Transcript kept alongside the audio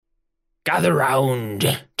Gather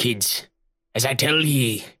round, kids, as I tell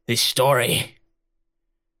ye this story.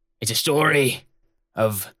 It's a story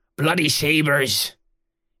of bloody sabers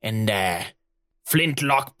and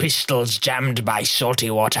flintlock pistols jammed by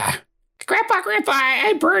salty water. Grandpa,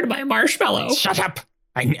 I burned my marshmallow. Shut up!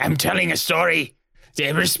 I'm telling a story.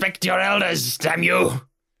 Respect your elders, damn you.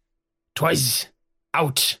 'Twas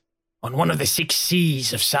out on one of the 6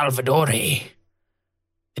 seas of Salvadore.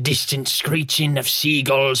 The distant screeching of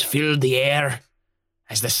seagulls filled the air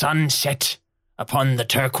as the sun set upon the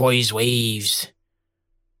turquoise waves.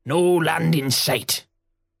 No land in sight,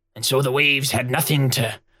 and so the waves had nothing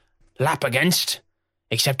to lap against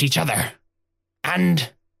except each other,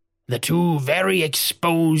 and the 2 very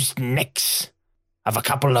exposed necks of a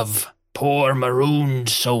couple of poor marooned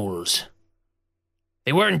souls.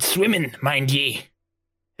 They weren't swimming, mind ye.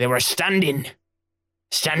 They were standing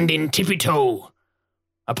tippy-toe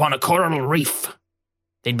upon a coral reef.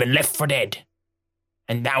 They'd been left for dead,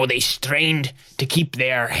 and now they strained to keep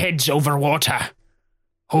their heads over water,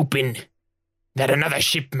 hoping that another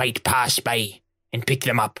ship might pass by and pick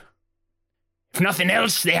them up. If nothing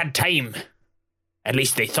else, they had time. At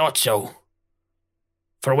least they thought so.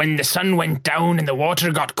 For when the sun went down and the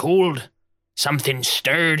water got cold, something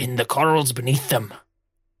stirred in the corals beneath them.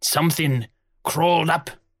 Something crawled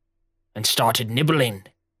up and started nibbling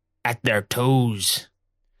at their toes.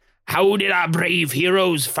 How did our brave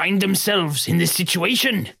heroes find themselves in this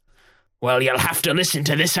situation? Well, you'll have to listen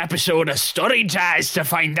to this episode of Story Jazz to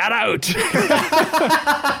find that out.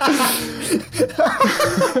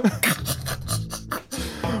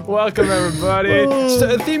 Welcome, everybody.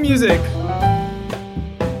 Theme music.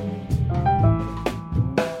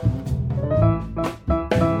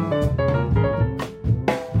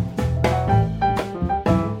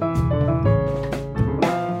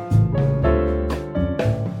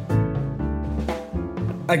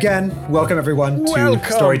 Again, welcome everyone to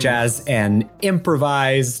Story Jazz, an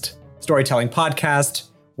improvised storytelling podcast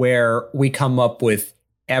where we come up with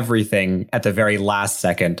everything at the very last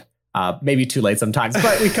second. Maybe too late sometimes,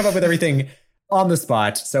 but we come up with everything on the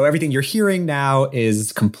spot. So everything you're hearing now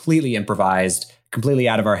is completely improvised, completely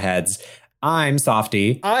out of our heads. I'm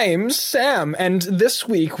Softy. I'm Sam, and this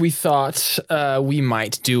week we thought we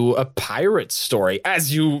might do a pirate story,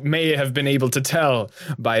 as you may have been able to tell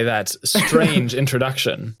by that strange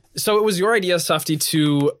introduction. So it was your idea, Softy,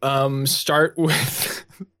 to start with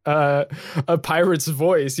a pirate's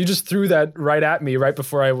voice. You just threw that right at me right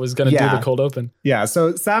before I was going to do the cold open. Yeah,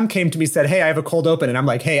 so Sam came to me, said, hey, I have a cold open. And I'm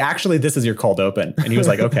like, hey, actually, this is your cold open. And he was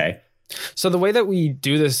like, okay. So the way that we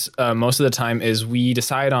do this most of the time is we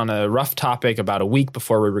decide on a rough topic about a week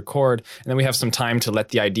before we record, and then we have some time to let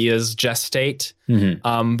the ideas gestate.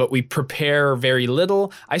 Mm-hmm. But we prepare very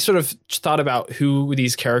little. I sort of thought about who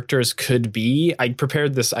these characters could be. I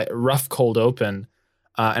prepared this rough cold open,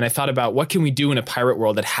 and I thought about what can we do in a pirate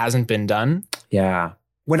world that hasn't been done? Yeah.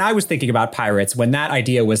 When I was thinking about pirates, when that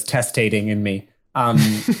idea was testating in me,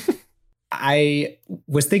 I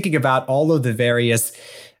was thinking about all of the various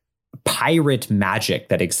pirate magic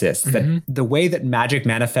that exists. Mm-hmm. That the way that magic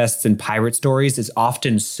manifests in pirate stories is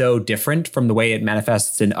often so different from the way it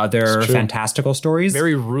manifests in other fantastical stories.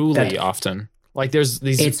 Very ruly often. Like there's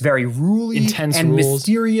these it's very ruly intense and rules,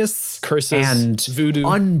 mysterious, curses, and voodoo,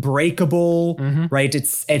 unbreakable, right?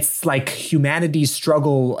 It's like humanity's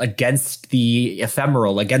struggle against the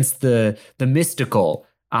ephemeral, against the mystical.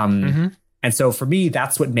 And so for me,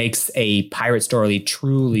 that's what makes a pirate story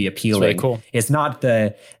truly appealing. It's really cool. It's not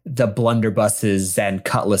the blunderbusses and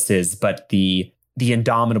cutlasses, but the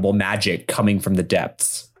indomitable magic coming from the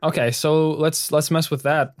depths. Okay, so let's mess with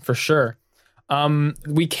that for sure.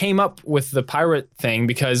 We came up with the pirate thing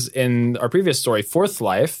because in our previous story, Fourth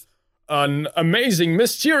Life, an amazing,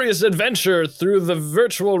 mysterious adventure through the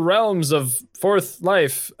virtual realms of Fourth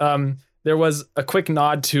Life, there was a quick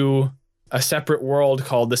nod to a separate world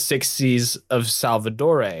called the 6 Seas of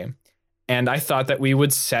Salvadore. And I thought that we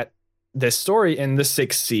would set this story in the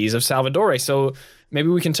 6 Seas of Salvadore. So maybe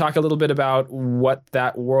we can talk a little bit about what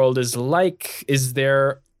that world is like. Is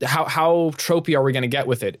there, how tropey are we going to get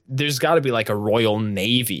with it? There's got to be like a Royal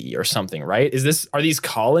Navy or something, right? Are these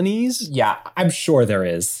colonies? Yeah, I'm sure there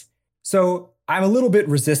is. So I'm a little bit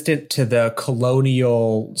resistant to the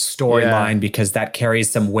colonial storyline because that carries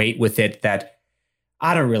some weight with it that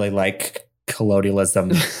I don't really like colonialism.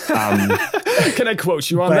 Can I quote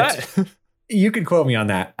you on that? You can quote me on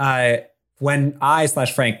that. When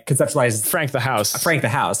I/Frank conceptualized... Frank the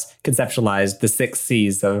House conceptualized the 6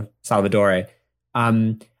 Seas of Salvadore,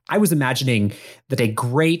 I was imagining that a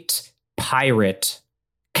great pirate,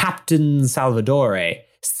 Captain Salvadore,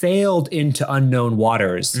 sailed into unknown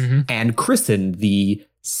waters and christened the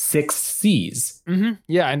 6 seas. Mm-hmm.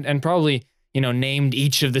 Yeah, and probably, named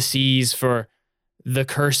each of the seas for the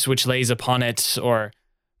curse which lays upon it, or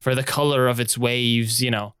for the color of its waves,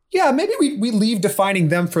 Yeah, maybe we leave defining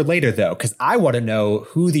them for later, though, because I want to know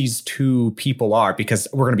who these 2 people are, because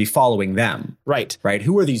we're going to be following them. Right. Right?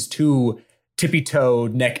 Who are these 2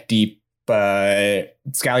 tippy-toed, neck-deep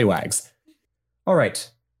scallywags? All right.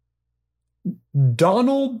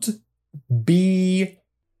 Donald B.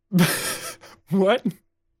 What?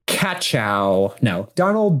 Kachow. No,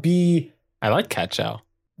 Donald B. I like Kachow.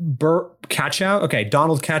 Kachow? Okay,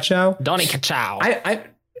 Donald Kachow. Donnie Kachow.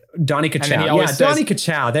 Donnie And then Kachow. he always Yeah, says- Donnie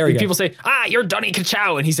Kachow. There we go. People say, you're Donnie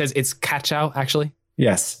Kachow. And he says, it's Kachow, actually.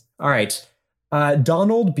 Yes. All right.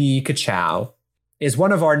 Donald B. Kachow is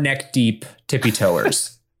one of our neck-deep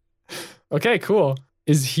tippy-toers. Okay, cool.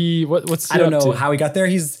 Is he, what's he I don't up know to? how he got there.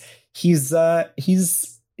 He's a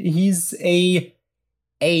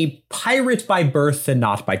pirate by birth and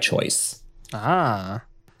not by choice.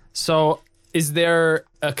 So is there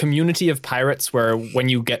a community of pirates where when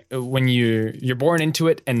you're born into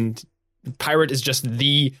it, and pirate is just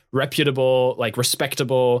the reputable, like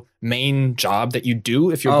respectable main job that you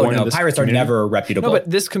do if you're born in this pirates community? are never reputable. No, but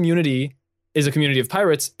this community is a community of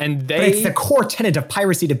pirates, and But it's the core tenet of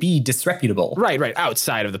piracy to be disreputable. right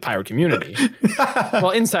outside of the pirate community. Well,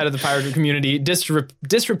 inside of the pirate community,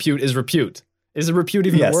 disrepute is repute. Is repute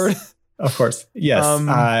even Yes. a word? Of course. Yes.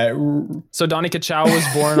 So Donnie Kachow was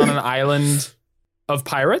born on an island of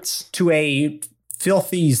pirates? To a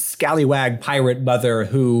filthy scallywag pirate mother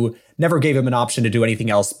who never gave him an option to do anything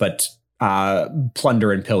else but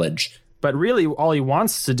plunder and pillage. But really, all he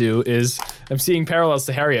wants to do is, I'm seeing parallels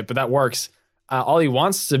to Harriet, but that works. All he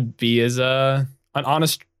wants to be is an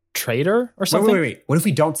honest trader or something. Wait. What if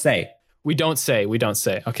we don't say? We don't say.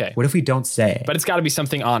 Okay. What if we don't say? But it's got to be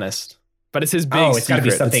something honest. But it's his big it's got to be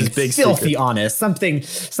secret. something It's his big filthy secret. honest,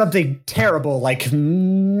 something terrible like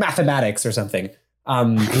mathematics or something.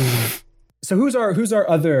 So who's our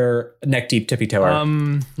other neck deep tippy toer?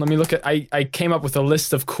 Let me look at. I came up with a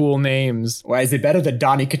list of cool names. Why is it better than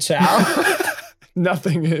Donnie Kachow?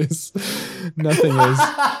 Nothing is.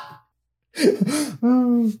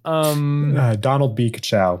 Donald B.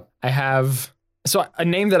 Kachow. I have a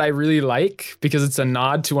name that I really like because it's a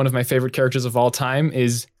nod to one of my favorite characters of all time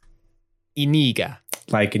is Iniga.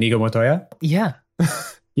 Like Inigo Montoya? Yeah.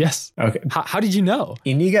 Yes. Okay. How did you know?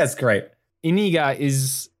 Iniga is great. Iniga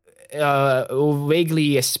is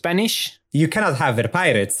vaguely Spanish. You cannot have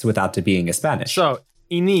pirates without it being Spanish. So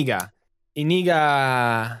Iniga.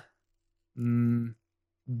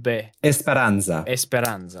 Esperanza.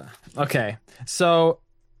 Okay. So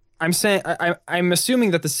I'm saying I'm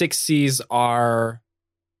assuming that the 6 seas are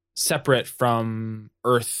separate from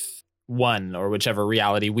Earth 1 or whichever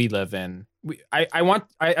reality we live in. I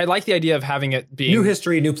like the idea of having it being new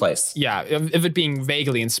history, new place. Yeah, of it being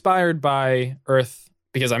vaguely inspired by Earth,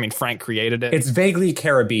 because I mean Frank created it. It's vaguely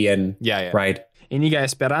Caribbean. Yeah. Right. Iniga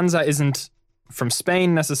Esperanza isn't from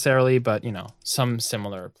Spain necessarily, but some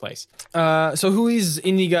similar place. So who is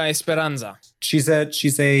Iniga Esperanza? She's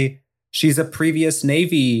a previous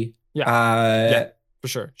Navy. Yeah, for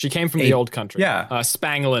sure. She came from the old country. Yeah.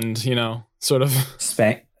 Spangland, sort of.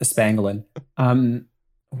 Spanglin.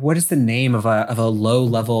 What is the name of a low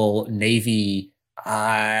level Navy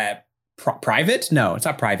private? No, it's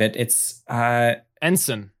not private. It's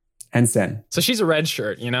Ensign. ensign. So she's a red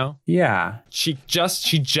shirt, Yeah. She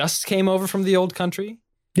just came over from the old country.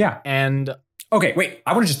 Yeah. And Okay, wait.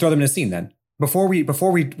 I want to just throw them in a scene then. Before we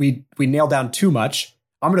nail down too much,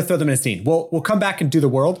 I'm going to throw them in a scene. We'll come back and do the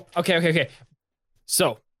world. Okay.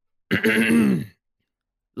 So,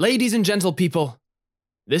 ladies and gentle people,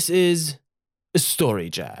 this is Story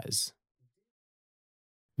Jazz.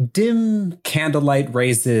 Dim candlelight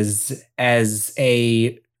raises as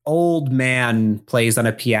a old man plays on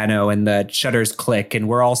a piano and the shutters click, and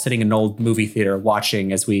we're all sitting in an old movie theater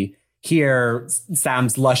watching as we hear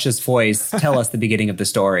Sam's luscious voice tell us the beginning of the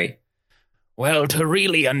story. Well, to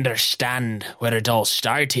really understand where it all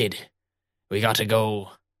started, we got to go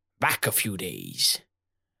back a few days.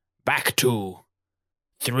 Back to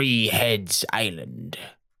Three Heads Island.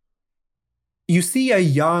 You see a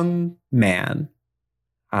young man.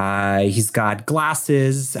 He's got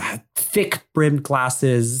glasses, thick brimmed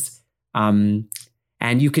glasses. And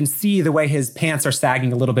you can see the way his pants are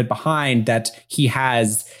sagging a little bit behind that he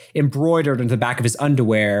has embroidered into the back of his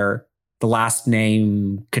underwear the last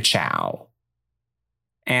name Kachow.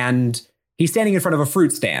 And he's standing in front of a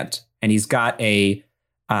fruit stand, and he's got a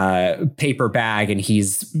paper bag, and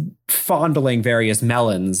he's fondling various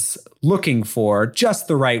melons, looking for just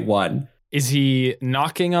the right one. Is he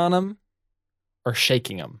knocking on them? or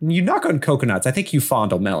shaking them? You knock on coconuts. I think you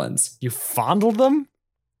fondle melons. You fondle them?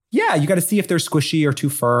 Yeah, you got to see if they're squishy or too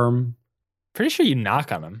firm. Pretty sure you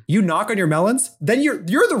knock on them. You knock on your melons? Then you're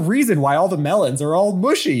the reason why all the melons are all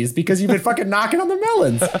mushy is because you've been fucking knocking on the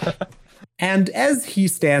melons. And as he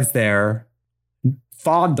stands there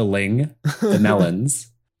fondling the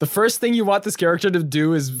melons. The first thing you want this character to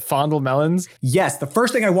do is fondle melons? Yes, the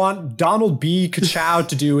first thing I want Donald B. Ka-chow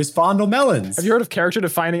to do is fondle melons. Have you heard of character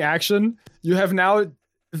defining action? You have now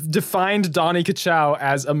defined Donnie Ka-chow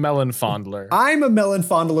as a melon fondler. I'm a melon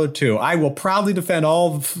fondler too. I will proudly defend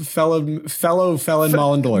all fellow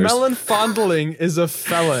melondlers. Melon fondling is a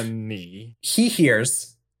felony. He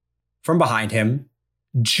hears from behind him,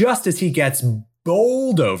 just as he gets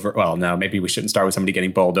bowled over. Well, no, maybe we shouldn't start with somebody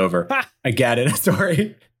getting bowled over. Again in a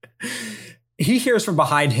story. He hears from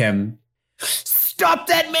behind him, "Stop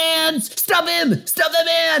that man! Stop him! Stop that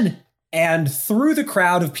man!" And through the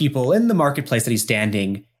crowd of people in the marketplace that he's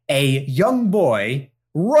standing, a young boy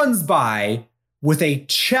runs by with a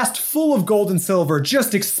chest full of gold and silver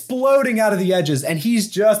just exploding out of the edges, and he's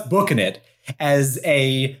just booking it as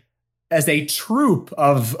a troop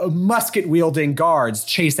of musket-wielding guards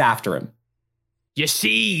chase after him. You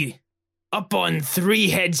see, up on Three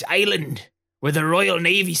Heads Island, where the Royal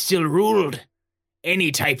Navy still ruled,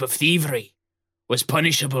 any type of thievery was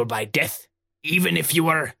punishable by death, even if you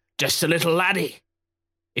were just a little laddie.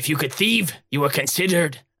 If you could thieve, you were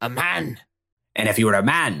considered a man. And if you were a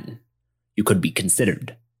man, you could be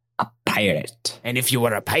considered a pirate. And if you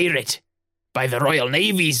were a pirate, by the Royal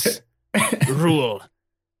Navy's rule,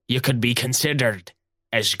 you could be considered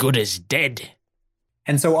as good as dead.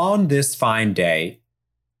 And so on this fine day,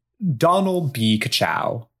 Donald B.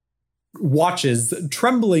 Ka-chow watches,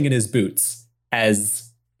 trembling in his boots,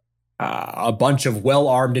 as a bunch of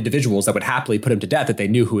well-armed individuals that would happily put him to death if they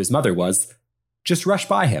knew who his mother was, just rush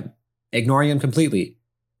by him, ignoring him completely,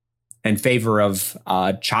 in favor of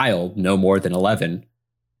a child no more than 11.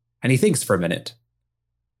 And he thinks for a minute,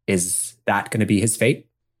 is that going to be his fate?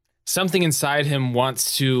 Something inside him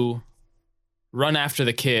wants to run after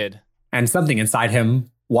the kid. And something inside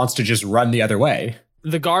him wants to just run the other way.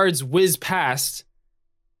 The guards whiz past,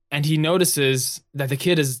 and he notices that the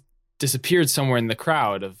kid has disappeared somewhere in the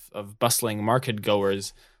crowd of bustling market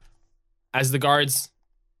goers. As the guards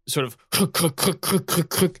sort of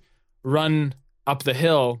run up the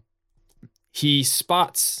hill, he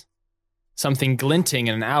spots something glinting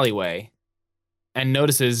in an alleyway and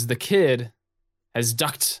notices the kid has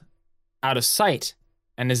ducked out of sight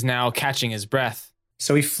and is now catching his breath.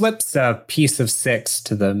 So he flips a piece of 6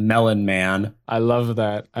 to the melon man. I love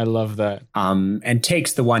that. I love that. And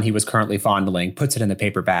takes the one he was currently fondling, puts it in the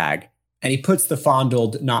paper bag, and he puts the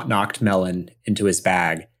fondled, not knocked melon into his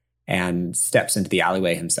bag and steps into the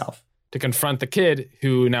alleyway himself. To confront the kid,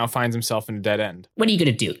 who now finds himself in a dead end. What are you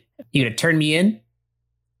going to do? You going to turn me in?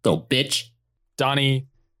 Little bitch. Donnie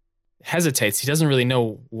hesitates. He doesn't really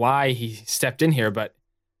know why he stepped in here, but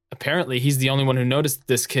apparently he's the only one who noticed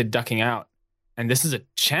this kid ducking out. And this is a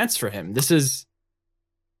chance for him. This is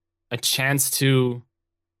a chance to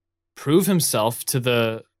prove himself to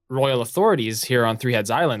the royal authorities here on Three Heads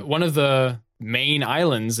Island, one of the main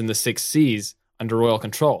islands in the Six Seas under royal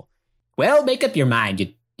control. Well, make up your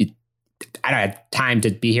mind. I don't have time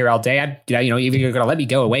to be here all day. Either you're going to let me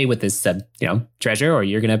go away with this, treasure, or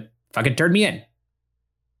you're going to fucking turn me in.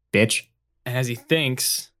 Bitch. And as he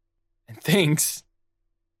thinks and thinks,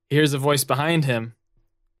 he hears a voice behind him.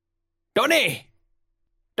 Donnie,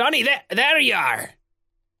 there you are.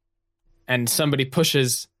 And somebody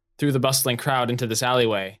pushes through the bustling crowd into this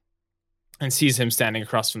alleyway and sees him standing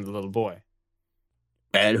across from the little boy.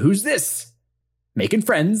 And who's this? Making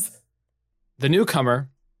friends. The newcomer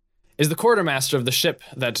is the quartermaster of the ship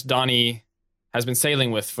that Donnie has been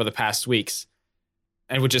sailing with for the past weeks,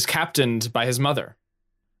 and which is captained by his mother.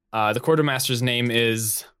 The quartermaster's name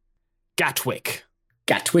is Gatwick.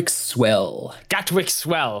 Gatwick Swell. Gatwick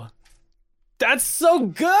Swell. That's so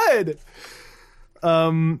good.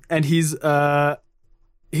 And he's a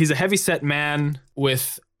heavy-set man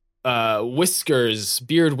with beard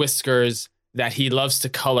whiskers that he loves to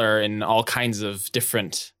color in all kinds of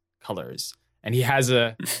different colors. And he has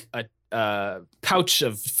a pouch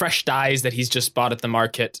of fresh dyes that he's just bought at the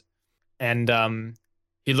market. And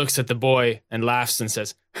he looks at the boy and laughs and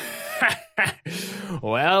says,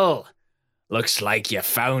 "Well, looks like you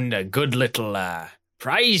found a good little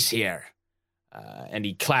prize here." And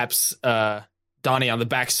he claps Donnie on the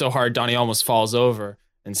back so hard Donnie almost falls over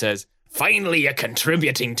and says, "Finally you're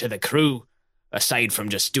contributing to the crew, aside from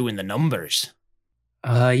just doing the numbers."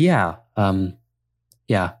 Yeah.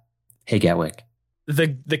 Yeah. Hey, Gatwick.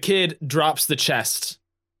 The kid drops the chest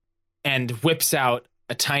and whips out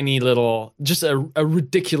a tiny little, just a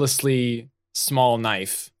ridiculously small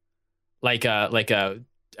knife, like a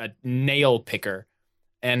nail picker.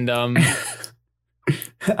 And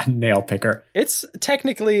A nail picker. it's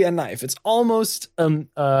technically a knife. It's almost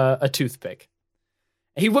a toothpick.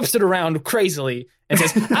 He whips it around crazily and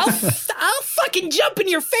says, I'll fucking jump in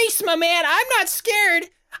your face, my man. I'm not scared.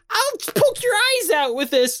 I'll poke your eyes out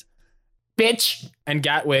with this. Bitch. And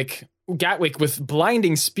Gatwick with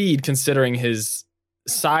blinding speed, considering his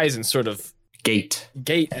size and sort of Gait.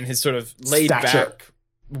 and his sort of laid Stature. back,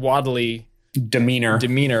 waddly Demeanor.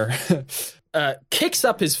 kicks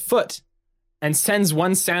up his foot and sends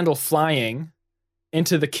one sandal flying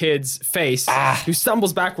into the kid's face, who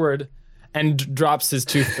stumbles backward and drops his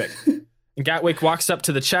toothpick. And Gatwick walks up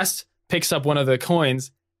to the chest, picks up one of the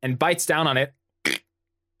coins, and bites down on it.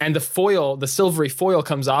 And the silvery foil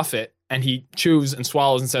comes off it, and he chews and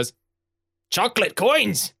swallows and says, "Chocolate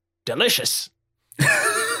coins, delicious."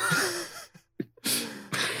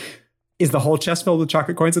 Is the whole chest filled with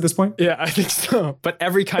chocolate coins at this point? Yeah, I think so. But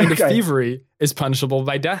every kind of thievery is punishable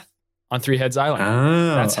by death on Three Heads Island.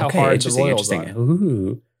 Oh, That's how hard the royals are.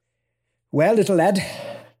 Ooh. Well, little lad,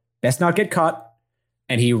 best not get caught.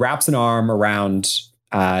 And he wraps an arm around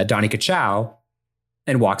Donnie Ka-chow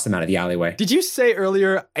and walks him out of the alleyway. Did you say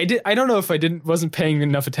earlier? I don't know if I wasn't paying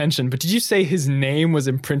enough attention, but did you say his name was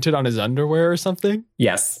imprinted on his underwear or something?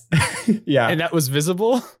 Yes. Yeah. And that was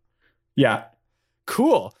visible? Yeah.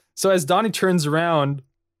 Cool. So as Donnie turns around,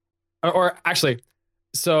 or actually,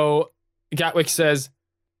 so Gatwick says,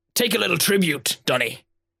 Take a little tribute, Donnie,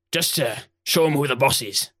 just to show him who the boss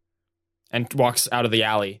is. and walks out of the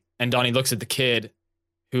alley. And Donnie looks at the kid,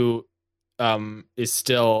 who is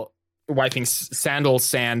still wiping sandal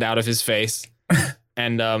sand out of his face,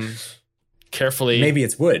 and carefully. Maybe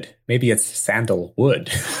it's wood. Maybe it's sandal wood.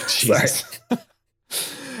 Jesus.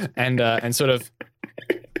 and sort of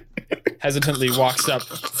hesitantly walks up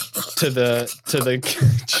to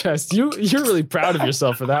the chest. You're really proud of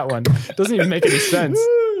yourself for that one. Doesn't even make any sense.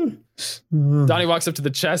 Donnie walks up to the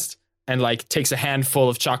chest and like takes a handful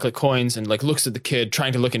of chocolate coins and like looks at the kid,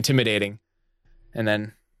 trying to look intimidating, and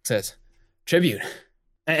then says, "Tribute."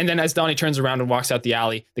 And then as Donnie turns around and walks out the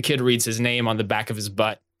alley, the kid reads his name on the back of his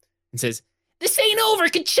butt and says, "This ain't over,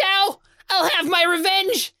 Ka-chow. I'll have my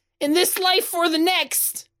revenge in this life or the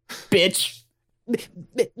next, Bitch.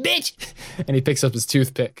 bitch." And he picks up his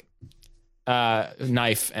toothpick,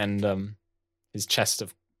 knife, and his chest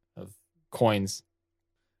of coins,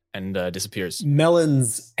 and disappears.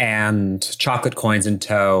 Melons and chocolate coins in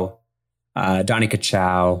tow, Donnie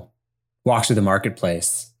Ka-chow walks through the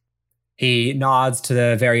marketplace. He nods to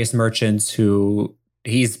the various merchants who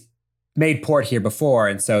he's made port here before,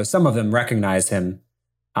 and so some of them recognize him,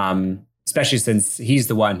 especially since he's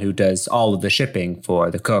the one who does all of the shipping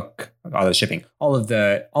for the cook, all of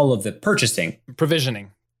the purchasing,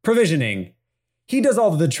 provisioning. He does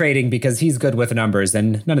all of the trading because he's good with numbers,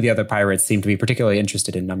 and none of the other pirates seem to be particularly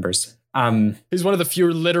interested in numbers. He's one of the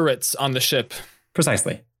few literates on the ship.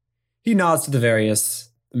 Precisely. He nods to the various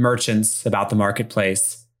merchants about the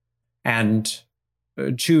marketplace and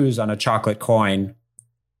chews on a chocolate coin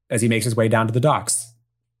as he makes his way down to the docks.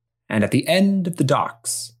 And at the end of the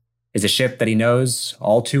docks is a ship that he knows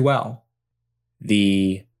all too well.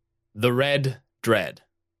 The Red Dread.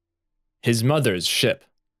 His mother's ship.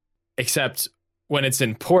 Except when it's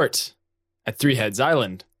in port at Three Heads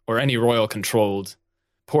Island, or any royal-controlled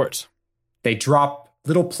port. They drop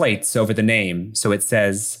little plates over the name, so it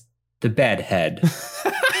says the Bedhead.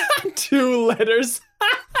 2 letters.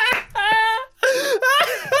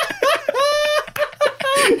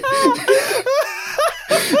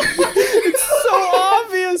 It's so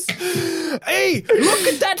obvious. Hey, look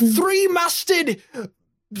at that 3-masted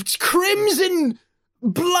crimson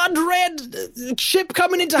blood red ship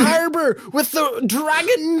coming into harbor with the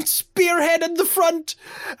dragon spearhead at the front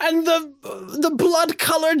and the blood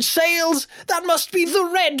colored sails. That must be the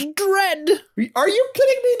Red Dread. Are you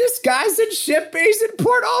kidding me? This guy's in ship, he's in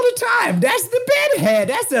port all the time. That's the Bedhead.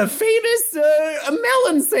 That's a famous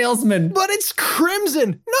melon salesman. But it's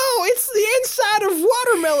crimson. No, it's the inside of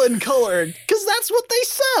watermelon colored, because that's what they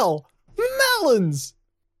sell. Melons.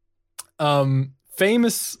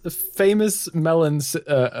 Famous melon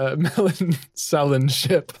selling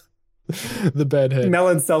ship. The Bedhead.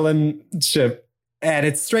 Melon selling ship. And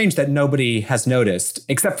it's strange that nobody has noticed,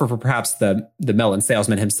 except for perhaps the melon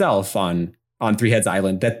salesman himself on Three Heads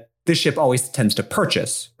Island, that this ship always tends to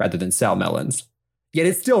purchase rather than sell melons. Yet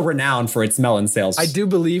it's still renowned for its melon sales. I do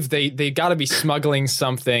believe they got to be smuggling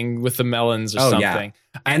something with the melons or something. Yeah.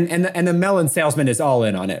 And the melon salesman is all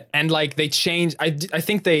in on it. And like they change, I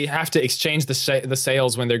think they have to exchange the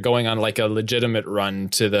sails when they're going on like a legitimate run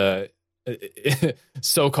to the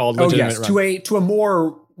so-called legitimate run. To a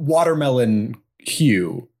more watermelon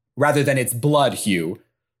hue rather than its blood hue.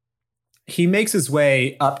 He makes his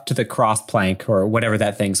way up to the cross plank or whatever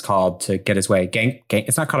that thing's called to get his way.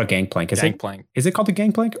 It's not called a gangplank, is it? Gangplank. Is it called a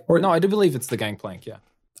gangplank? Or no, I do believe it's the gangplank. Yeah.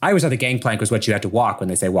 I always thought the gangplank was what you had to walk when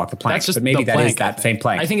they say walk the plank. That's just but maybe the that is plank, that same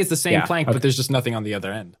plank. I think it's the same plank, okay. but there's just nothing on the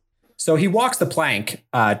other end. So he walks the plank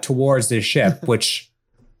towards his ship, which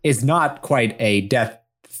is not quite a death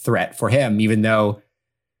threat for him, even though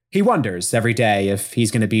he wonders every day if he's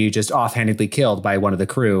going to be just offhandedly killed by one of the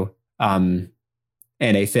crew in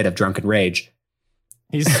a fit of drunken rage.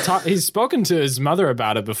 He's spoken to his mother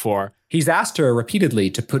about it before. He's asked her repeatedly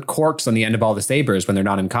to put corks on the end of all the sabers when they're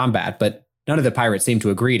not in combat, but none of the pirates seem to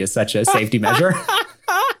agree to such a safety measure.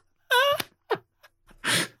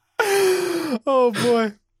 Oh,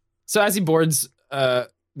 boy. So as he boards the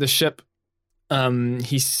ship,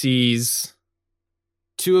 he sees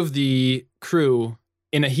two of the crew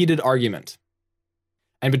in a heated argument.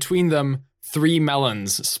 And between them, 3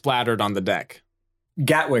 melons splattered on the deck.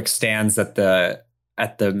 Gatwick stands at the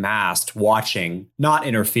mast watching, not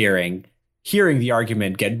interfering, hearing the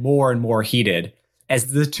argument get more and more heated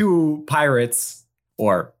as the two pirates,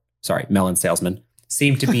 melon salesmen,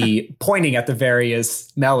 seem to be pointing at the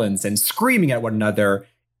various melons and screaming at one another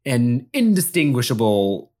in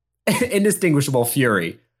indistinguishable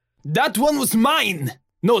fury. That one was mine.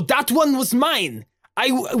 No, that one was mine. I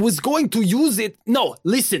was going to use it. No,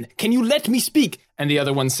 listen, can you let me speak? And the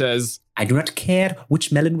other one says, I do not care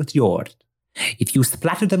which melon was yours. If you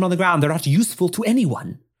splattered them on the ground, they're not useful to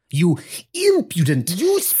anyone. You impudent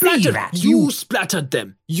sea-rat. You splattered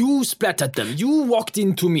them. You splattered them. You walked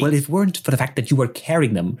into me. Well, if it weren't for the fact that you were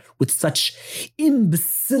carrying them with such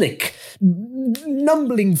imbecilic,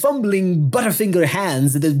 numbling, fumbling, butterfinger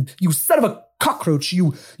hands, you son of a cockroach,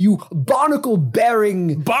 you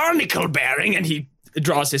barnacle-bearing... Barnacle-bearing? And he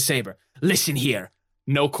draws his saber. Listen here.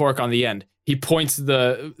 No cork on the end. He points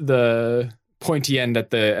the pointy end at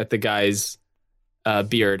the guy's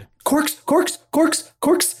beard. Corks.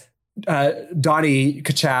 Donnie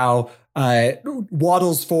Kachow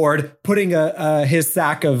waddles forward, putting his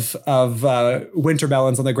sack of winter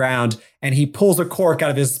melons on the ground, and he pulls a cork out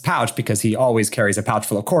of his pouch because he always carries a pouch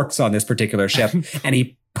full of corks on this particular ship, and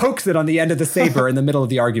he pokes it on the end of the saber in the middle of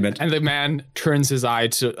the argument. And the man turns his eye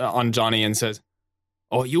on Johnny and says,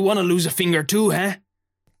 "Oh, you want to lose a finger too, huh?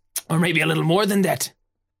 Or maybe a little more than that."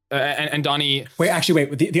 And Donnie... Wait.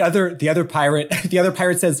 The other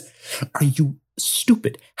pirate says, "Are you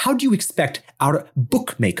stupid? How do you expect our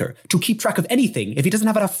bookmaker to keep track of anything if he doesn't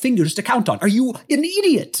have enough fingers to count on? Are you an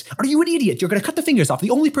idiot? You're going to cut the fingers off the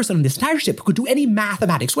only person on this entire ship who could do any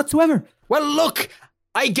mathematics whatsoever." Well, look,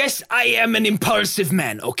 I guess I am an impulsive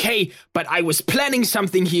man, okay? But I was planning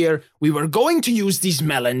something here. We were going to use these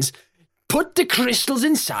melons, put the crystals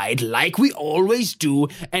inside like we always do,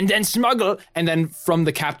 and then smuggle. And then from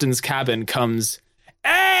the captain's cabin comes,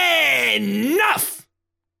 "Enough!"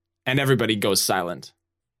 And everybody goes silent.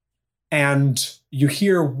 And you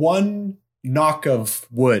hear one knock of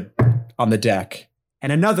wood on the deck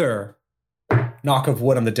and another knock of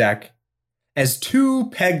wood on the deck as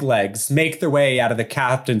 2 peg legs make their way out of the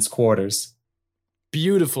captain's quarters.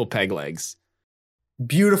 Beautiful peg legs.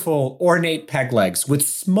 Beautiful, ornate peg legs with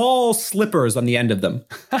small slippers on the end of them.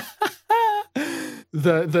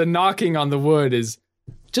 The knocking on the wood is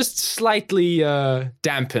just slightly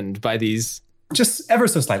dampened by these... Just ever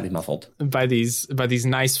so slightly muffled. By these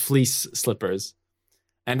nice fleece slippers.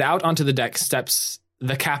 And out onto the deck steps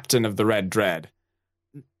the captain of the Red Dread,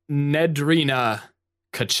 Nedrina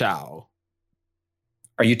Kachow.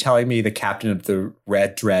 Are you telling me the captain of the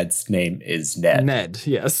Red Dread's name is Ned? Ned,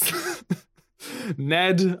 yes.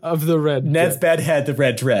 Ned of the Red Ned's Dread. bedhead, the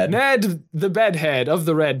Red Dread. Ned, the bedhead of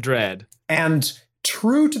the Red Dread. And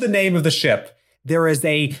true to the name of the ship, there is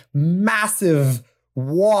a massive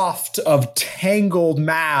waft of tangled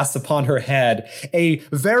mass upon her head, a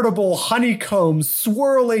veritable honeycomb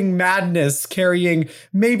swirling madness carrying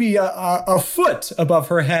maybe a foot above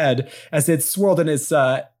her head as it's swirled in its,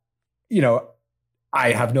 I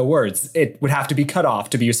have no words. It would have to be cut off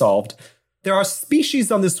to be solved. There are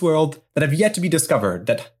species on this world that have yet to be discovered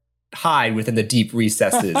that hide within the deep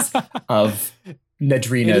recesses of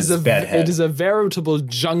Nedrina's bedhead. It is a veritable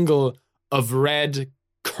jungle of red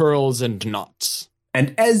curls and knots.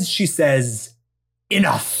 And as she says,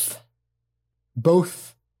 "Enough,"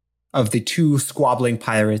 both of the 2 squabbling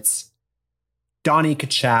pirates, Donnie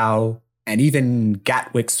Kachow and even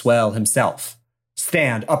Gatwick Swell himself,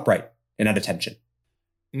 stand upright and at attention.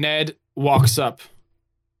 Ned walks up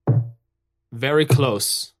very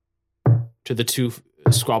close to the two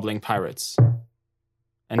squabbling pirates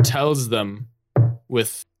and tells them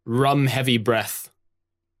with rum-heavy breath,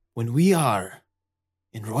 when we are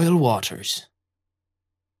in royal waters,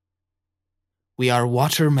 we are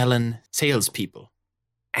watermelon salespeople.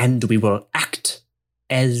 And we will act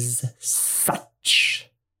as such.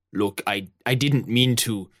 Look, I didn't mean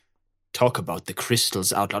to talk about the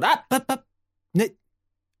crystals out loud.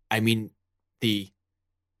 I mean, the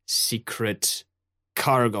secret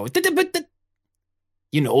cargo.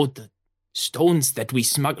 You know, the stones that we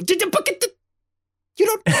smuggled. You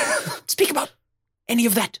don't speak about any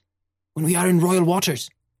of that when we are in royal waters.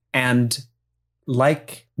 And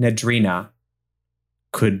like Nedrina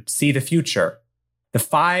could see the future, the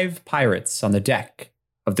 5 pirates on the deck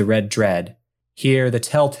of the Red Dread hear the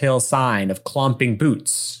telltale sign of clomping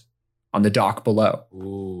boots on the dock below.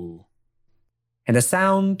 Ooh. And the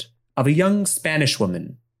sound of a young Spanish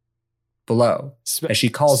woman below as she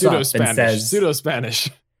calls up and says, Pseudo-Spanish.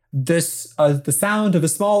 the sound of a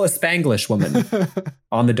small Spanglish woman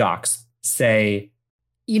on the docks say,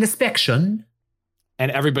 "Inspection."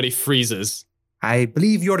 And everybody freezes. I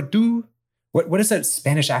believe you're due. What does that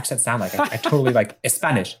Spanish accent sound like? I totally like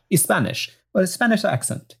Spanish. Spanish. Well, a Spanish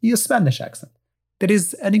accent. A Spanish accent. There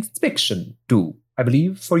is an inspection due, I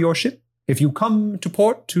believe, for your ship. If you come to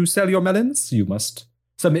port to sell your melons, you must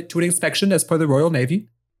submit to an inspection as per the Royal Navy.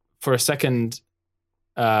 For a second,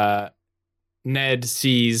 Ned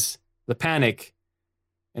sees the panic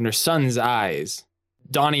in her son's eyes.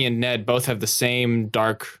 Donnie and Ned both have the same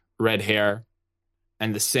dark red hair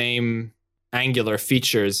and the same angular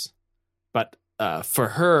features, but for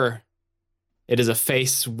her, it is a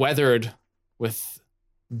face weathered with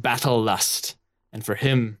battle lust, and for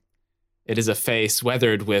him, it is a face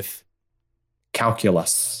weathered with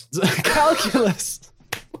calculus. Calculus.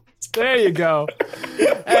 There you go.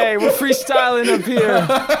 Hey, we're freestyling up here.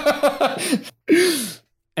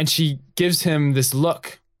 And she gives him this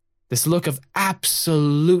look of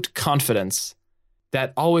absolute confidence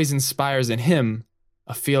that always inspires in him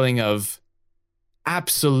a feeling of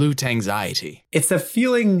absolute anxiety. It's a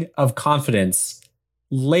feeling of confidence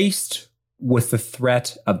laced with the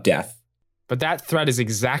threat of death. But that threat is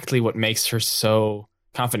exactly what makes her so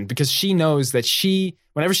confident, because she knows that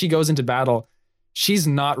whenever she goes into battle, she's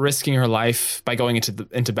not risking her life by going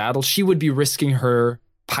into battle. She would be risking her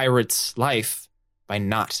pirate's life by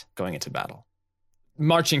not going into battle.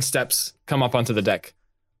 Marching steps come up onto the deck.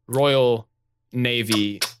 Royal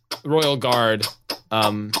Navy, Royal Guard,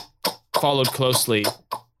 followed closely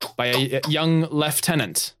by a young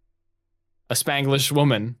lieutenant, a Spanglish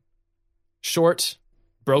woman, short,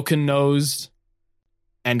 broken-nosed,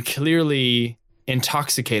 and clearly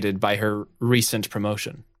intoxicated by her recent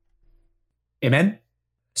promotion. Amen.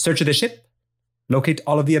 Search of the ship, locate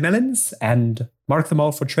all of the melons, and mark them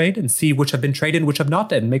all for trade, and see which have been traded and which have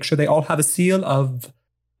not, and make sure they all have a seal of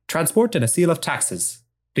transport and a seal of taxes.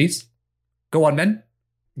 Please. Go on, men.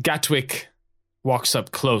 Gatwick walks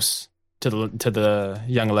up close to the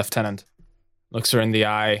young lieutenant, looks her in the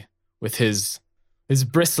eye with his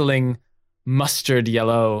bristling mustard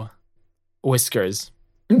yellow whiskers.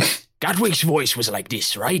 Gatwick's voice was like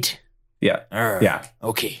this, right? Yeah. Yeah.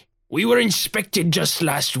 Okay. We were inspected just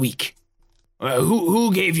last week.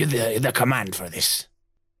 Who gave you the command for this?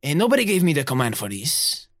 Nobody gave me the command for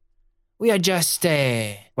this. We are just...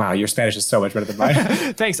 Wow, your Spanish is so much better than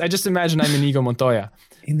mine. Thanks. I just imagine I'm Inigo Montoya.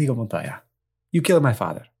 Inigo Montoya. You killed my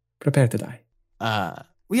father. Prepare to die.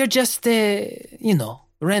 We are just, doing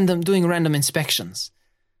random inspections.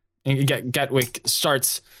 And Gatwick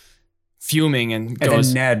starts fuming and goes... And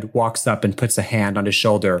then Ned walks up and puts a hand on his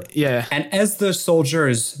shoulder. Yeah. And as the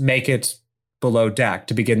soldiers make it below deck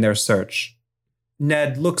to begin their search,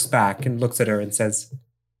 Ned looks back and looks at her and says,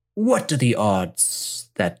 "What are the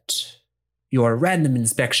odds that your random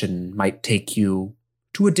inspection might take you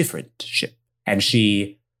to a different ship?" And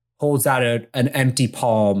she holds out an empty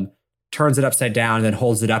palm, turns it upside down, and then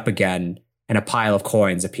holds it up again, and a pile of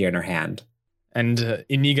coins appear in her hand. And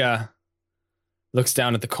Iniga looks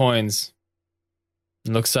down at the coins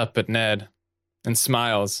and looks up at Ned and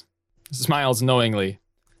smiles knowingly.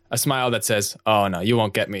 A smile that says, "Oh no, you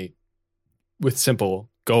won't get me with simple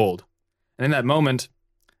gold." And in that moment,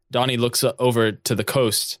 Donnie looks over to the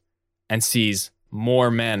coast and sees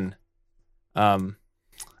more men.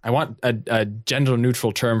 I want a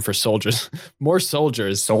gender-neutral term for soldiers. More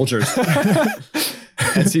soldiers. Soldiers.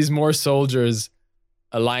 And sees more soldiers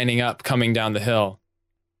lining up, coming down the hill,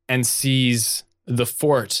 and sees the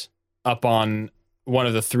fort up on one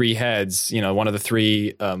of the 3 heads, one of the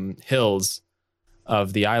 3 hills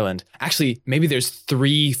of the island. Actually, maybe there's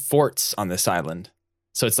 3 forts on this island.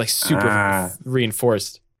 So it's like super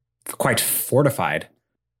reinforced. Quite fortified.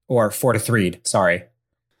 Or fortified, sorry.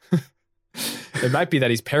 It might be that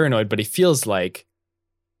he's paranoid, but he feels like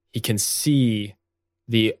he can see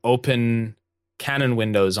the open cannon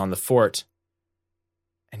windows on the fort.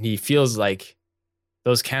 And he feels like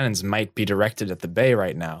those cannons might be directed at the bay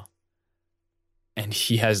right now. And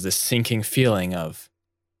he has this sinking feeling of,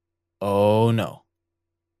 oh no,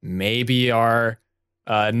 maybe our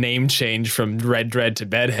name change from Red Dread to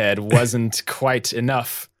Bedhead wasn't quite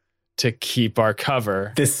enough to keep our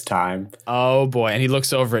cover. This time. Oh boy. And he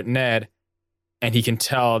looks over at Ned, and he can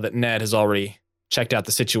tell that Ned has already checked out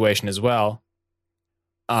the situation as well.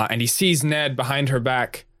 And he sees Ned behind her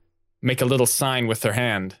back make a little sign with her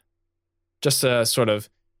hand. Just a sort of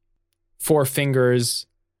 4 fingers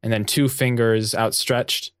and then 2 fingers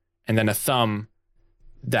outstretched and then a thumb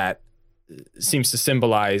that seems to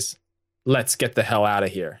symbolize, let's get the hell out of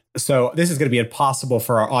here. So this is going to be impossible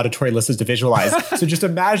for our auditory listeners to visualize. So just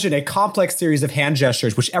imagine a complex series of hand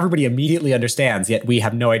gestures, which everybody immediately understands, yet we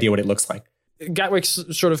have no idea what it looks like. Gatwick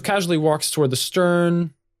sort of casually walks toward the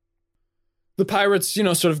stern. The pirates,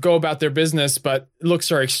 sort of go about their business, but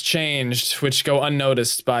looks are exchanged, which go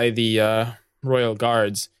unnoticed by the royal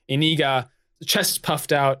guards. Iniga, chest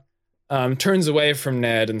puffed out, turns away from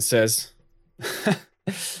Ned and says,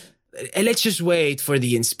 let's just wait for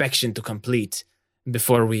the inspection to complete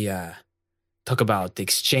before we talk about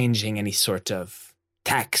exchanging any sort of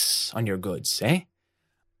tax on your goods, eh?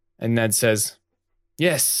 And Ned says,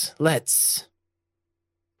 yes, let's.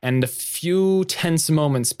 And a few tense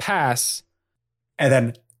moments pass. And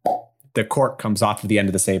then the cork comes off of the end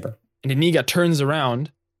of the saber. And Iniga turns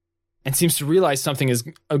around and seems to realize something is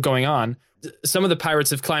going on. Some of the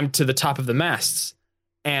pirates have climbed to the top of the masts,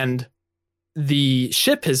 and the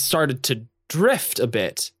ship has started to drift a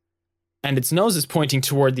bit, and its nose is pointing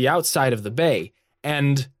toward the outside of the bay.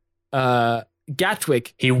 And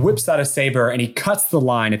Gatwick... He whips out a saber, and he cuts the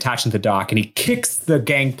line attaching to the dock, and he kicks the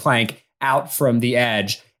gangplank out from the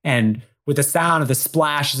edge. And with the sound of the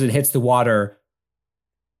splash as it hits the water,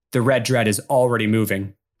 the Red Dread is already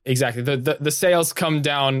moving. Exactly. The sails come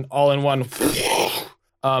down all in one,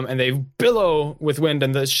 and they billow with wind,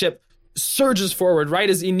 and the ship surges forward. Right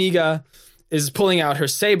as Iniga is pulling out her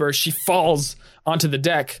saber, she falls onto the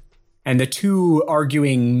deck. And the 2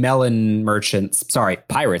 arguing melon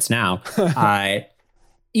pirates now,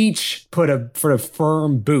 each put a sort of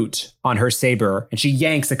firm boot on her saber, and she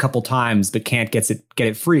yanks a couple times but can't get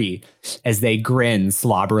it free as they grin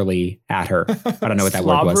slobberily at her. I don't know what that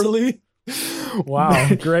word was. Slobberily?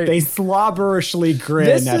 Wow, great. They slobberishly grin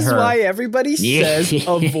this at her. This is why everybody says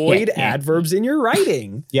avoid adverbs in your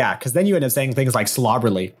writing. Yeah, because then you end up saying things like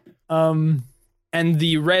slobberly. And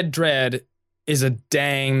the Red Dread is a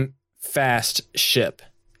dang fast ship.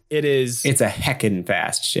 It's a heckin'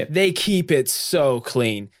 fast ship. They keep it so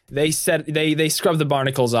clean. They scrub the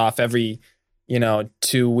barnacles off every,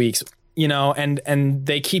 2 weeks, and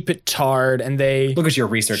they keep it tarred, and they look at your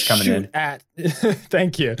research coming in.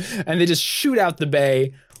 Thank you. And they just shoot out the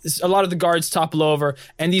bay. A lot of the guards topple over,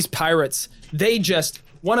 and these pirates,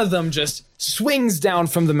 one of them just swings down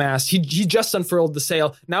from the mast. He just unfurled the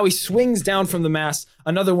sail. Now he swings down from the mast.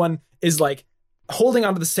 Another one is like holding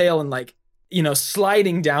onto the sail and like,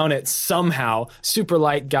 sliding down it somehow. Super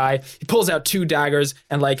light guy. He pulls out 2 daggers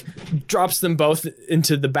and like drops them both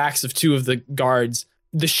into the backs of 2 of the guards.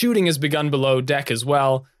 The shooting has begun below deck as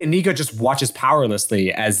well. Iniga just watches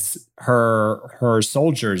powerlessly as her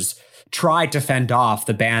soldiers try to fend off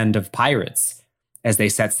the band of pirates as they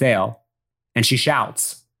set sail. And she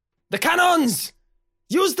shouts, "The cannons!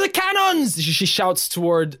 Use the cannons!" She shouts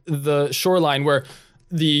toward the shoreline where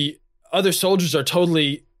the other soldiers are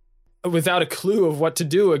totally without a clue of what to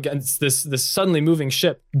do against this suddenly moving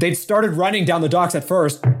ship. They'd started running down the docks at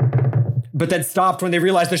first, but then stopped when they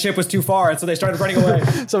realized the ship was too far, and so they started running away.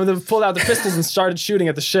 Some of them pulled out the pistols and started shooting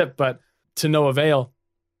at the ship, but to no avail.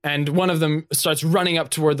 And one of them starts running up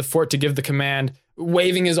toward the fort to give the command,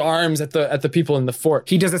 waving his arms at the people in the fort.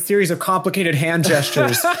 He does a series of complicated hand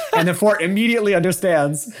gestures, and the fort immediately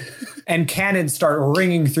understands. And cannons start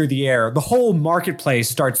ringing through the air. The whole marketplace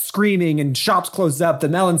starts screaming, and shops close up. The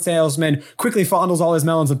melon salesman quickly fondles all his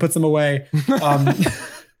melons and puts them away.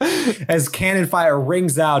 As cannon fire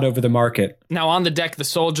rings out over the market. Now on the deck, the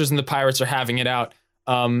soldiers and the pirates are having it out.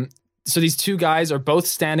 So these 2 guys are both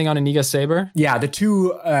standing on Iniga's saber? Yeah, the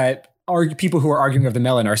 2 people who are arguing over the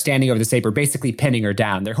melon are standing over the saber, basically pinning her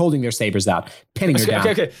down. They're holding their sabers out, pinning her down.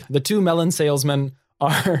 Okay. The 2 melon salesmen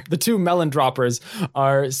the 2 melon droppers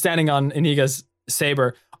are standing on Iniga's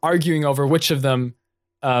saber, arguing over which of them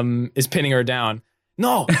is pinning her down.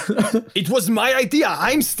 No, it was my idea.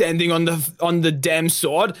 I'm standing on the damn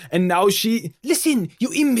sword, and now she... Listen,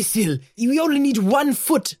 you imbecile. We only need 1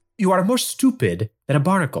 foot. You are more stupid than a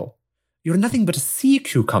barnacle. You're nothing but a sea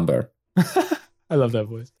cucumber. I love that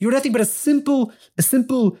voice. You're nothing but a simple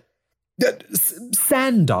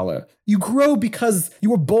sand dollar. You grow because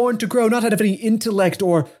you were born to grow, not out of any intellect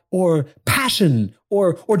or passion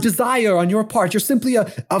or desire on your part. You're simply a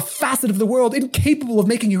facet of the world incapable of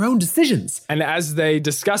making your own decisions. And as they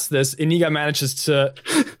discuss this, Iniga manages to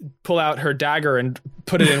pull out her dagger and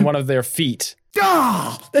put it in one of their feet.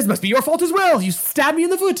 Ah, this must be your fault as well. You stabbed me in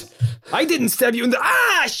the foot. I didn't stab you in the...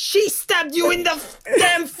 she stabbed you in the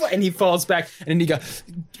damn foot. And he falls back, and Iniga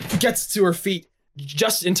gets to her feet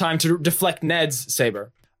just in time to deflect Ned's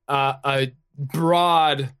saber. A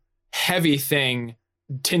broad, heavy thing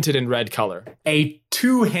tinted in red color. A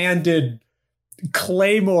two-handed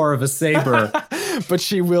claymore of a saber. But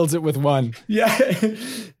she wields it with one. Yeah,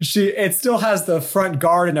 it still has the front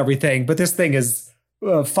guard and everything, but this thing is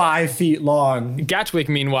 5 feet long. Gatwick,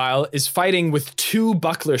 meanwhile, is fighting with 2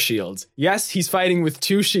 buckler shields. Yes, he's fighting with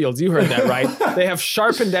 2 shields. You heard that right. They have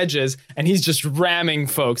sharpened edges, and he's just ramming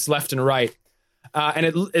folks left and right. And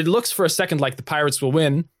it looks for a second like the pirates will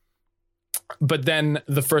win, but then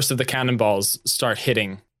the first of the cannonballs start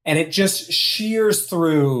hitting. And it just shears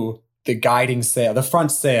through the guiding sail, the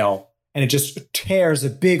front sail, and it just tears a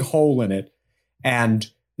big hole in it. And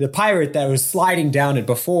the pirate that was sliding down it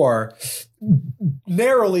before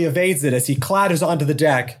narrowly evades it as he clatters onto the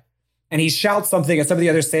deck, and he shouts something at some of the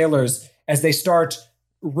other sailors as they start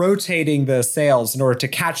rotating the sails in order to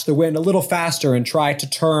catch the wind a little faster and try to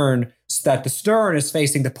turn so that the stern is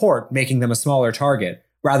facing the port, making them a smaller target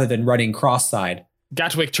rather than running cross-side.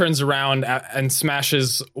 Gatwick turns around and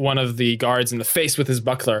smashes one of the guards in the face with his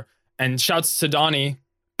buckler and shouts to Donnie,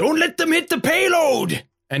 "Don't let them hit the payload!"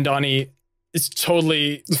 And Donnie is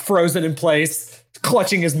totally frozen in place,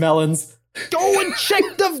 clutching his melons. "Go and check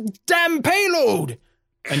the damn payload!"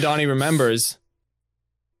 And Donnie remembers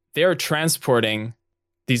they're transporting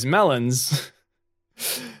these melons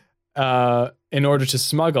in order to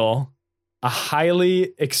smuggle a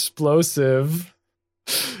highly explosive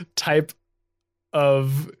type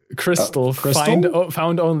of crystal,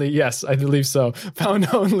 found only, yes, I believe so, found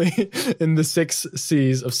only in the 6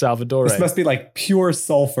 seas of Salvador. This must be like pure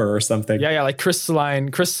sulfur or something. Yeah, like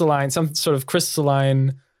crystalline, some sort of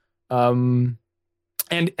crystalline, and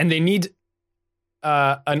they need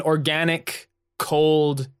an organic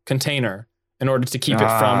cold container in order to keep it from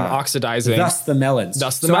oxidizing. Thus the melons.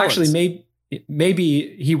 So actually,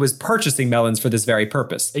 maybe he was purchasing melons for this very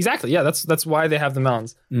purpose. Exactly. Yeah, that's why they have the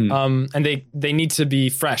melons. And they need to be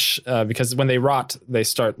fresh because when they rot,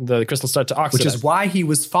 the crystals start to oxidize. Which is why he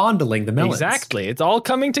was fondling the melons. Exactly. It's all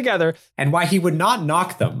coming together. And why he would not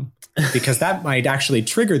knock them, because that might actually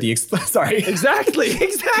trigger the Sorry. Exactly.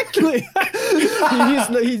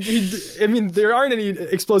 I mean, there aren't any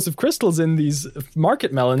explosive crystals in these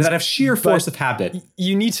market melons that have sheer force of habit.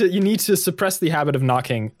 You need to suppress the habit of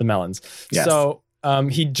knocking the melons. Yes. So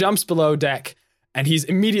he jumps below deck, and he's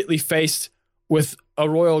immediately faced with a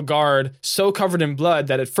royal guard so covered in blood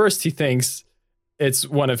that at first he thinks it's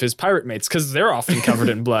one of his pirate mates, because they're often covered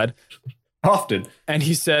in blood. Often. And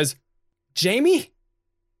he says, "Jamie?"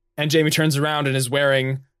 And Jamie turns around and is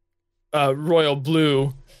wearing royal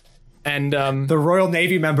blue. And the Royal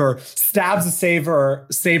Navy member stabs a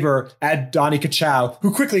saber at Donnie Ka-Chow,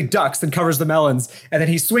 who quickly ducks and covers the melons. And then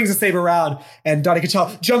he swings the saber around, and Donnie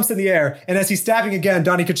Ka-Chow jumps in the air. And as he's stabbing again,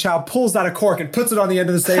 Donnie Ka-Chow pulls out a cork and puts it on the end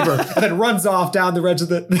of the saber, and then runs off down the edge of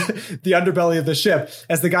the underbelly of the ship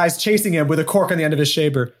as the guy's chasing him with a cork on the end of his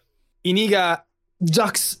saber. Iniga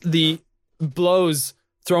ducks the blows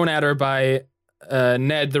thrown at her by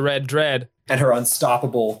Ned the Red Dread. And her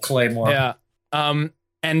unstoppable claymore. Yeah.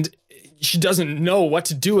 And she doesn't know what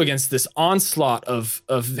to do against this onslaught of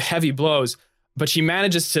heavy blows, but she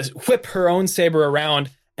manages to whip her own saber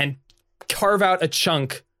around and carve out a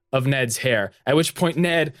chunk of Ned's hair, at which point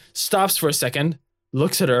Ned stops for a second,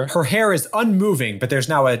 looks at her. Her hair is unmoving, but there's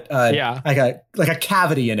now like a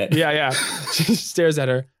cavity in it. Yeah. She stares at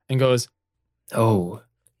her and goes, "Oh,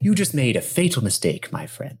 you just made a fatal mistake, my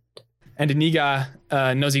friend." And Iniga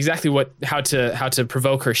knows exactly how to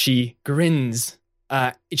provoke her. She grins.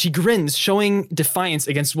 Showing defiance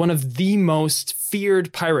against one of the most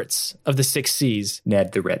feared pirates of the 6 seas,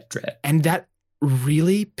 Ned the Red Dread. And that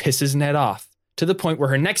really pisses Ned off, to the point where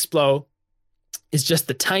her next blow is just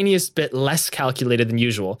the tiniest bit less calculated than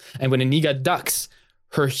usual. And when Iniga ducks,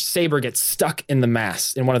 her saber gets stuck in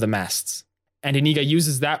one of the masts. And Iniga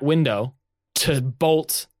uses that window to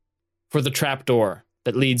bolt for the trapdoor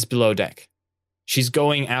that leads below deck. She's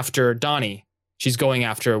going after Donnie. she's going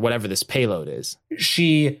after whatever this payload is.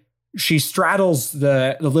 She straddles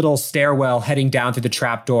the little stairwell heading down through the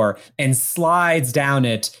trapdoor and slides down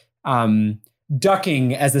it,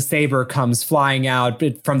 ducking as the saber comes flying out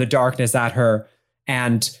from the darkness at her,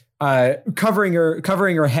 and covering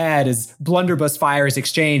her head as blunderbuss fires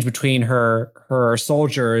exchange between her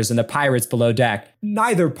soldiers and the pirates below deck.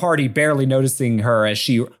 Neither party barely noticing her as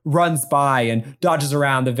she runs by and dodges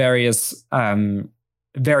around the various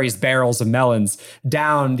barrels of melons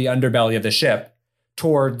down the underbelly of the ship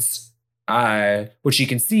towards what you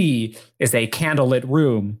can see is a candlelit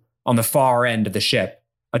room on the far end of the ship.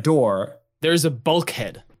 A door. There's a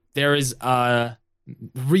bulkhead. There is a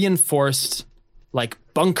reinforced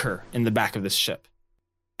bunker in the back of this ship.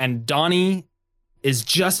 And Donnie is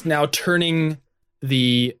just now turning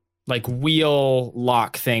the wheel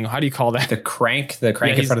lock thing. How do you call that? The crank in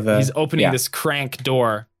front of the... He's opening this crank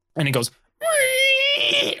door, and it goes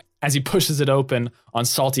as he pushes it open on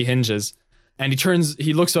salty hinges. And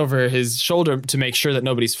he looks over his shoulder to make sure that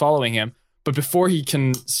nobody's following him. But before he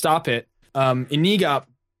can stop it, Iniga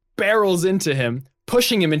barrels into him,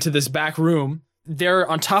 pushing him into this back room. They're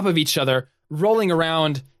on top of each other, rolling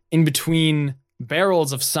around in between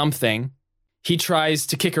barrels of something. He tries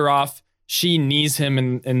to kick her off. She knees him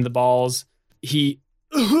in the balls. He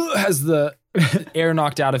has the air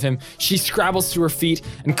knocked out of him. She scrabbles to her feet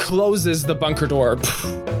and closes the bunker door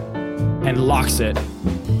and locks it.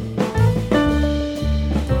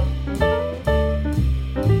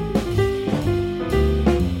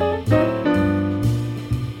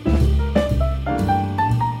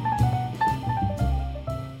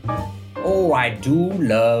 Oh, I do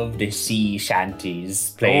love the sea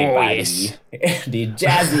shanties played by the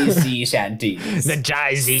jazzy sea shanties. The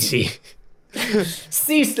jazzy sea.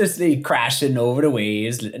 Ceaselessly crashing over the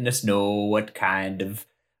waves, letting us know what kind of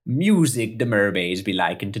music the mermaids be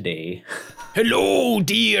liking today. Hello,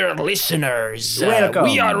 dear listeners. Welcome.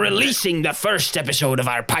 We are releasing the first episode of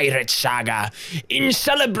our pirate saga in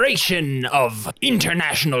celebration of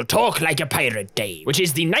International Talk Like a Pirate Day, which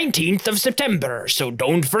is the 19th of September. So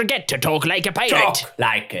don't forget to talk like a pirate. Talk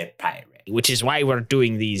like a pirate. Which is why we're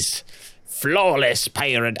doing these flawless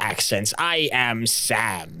pirate accents. I am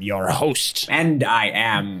Sam, your host. And I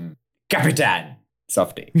am Capitan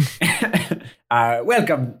Softy.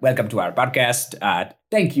 Welcome to our podcast.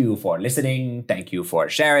 Thank you for listening. Thank you for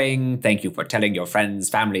sharing. Thank you for telling your friends,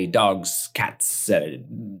 family, dogs, cats,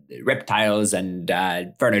 reptiles, and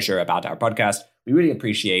furniture about our podcast. We really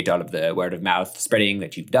appreciate all of the word of mouth spreading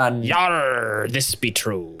that you've done. Yar, this be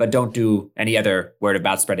true. But don't do any other word of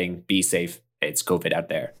mouth spreading. Be safe. It's COVID out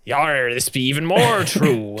there. Yar, this be even more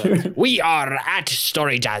true. We are at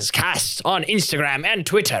StoryJazzCast on Instagram and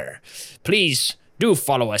Twitter. Please do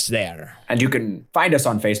follow us there. And you can find us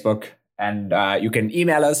on Facebook, and you can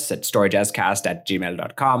email us at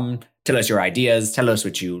storyjazzcast@gmail.com. Tell us your ideas. Tell us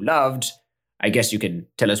what you loved. I guess you can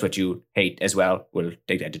tell us what you hate as well. We'll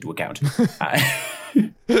take that into account.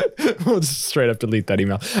 We'll just straight up delete that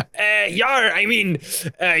email.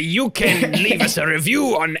 You can leave us a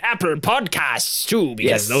review on Apple Podcasts too,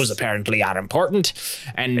 because those apparently are important.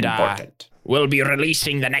 And we'll be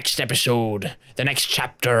releasing the next episode, the next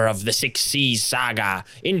chapter of the Six Seas saga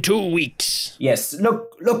in 2 weeks. Yes,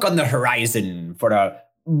 look on the horizon for a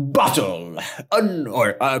bottle,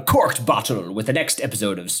 or a corked bottle with the next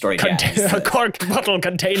episode of Story Jazz. A corked bottle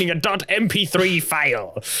containing a .mp3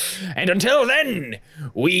 file. And until then,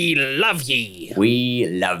 we love ye. We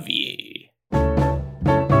love ye.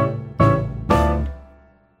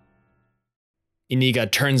 Iniga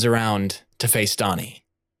turns around to face Donnie.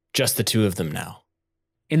 Just the two of them now.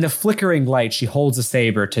 In the flickering light, she holds a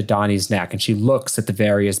saber to Donnie's neck and she looks at the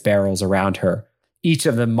various barrels around her, each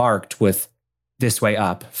of them marked with "This way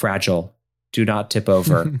up, fragile, do not tip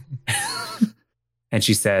over." And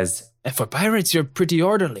she says, For pirates, you're pretty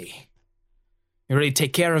orderly. You really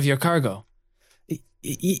take care of your cargo.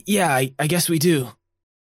 Yeah, I guess we do,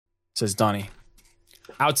 says Donnie.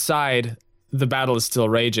 Outside, the battle is still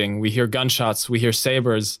raging. We hear gunshots, we hear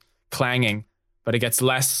sabers clanging, but it gets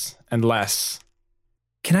less and less.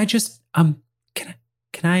 Can I just, can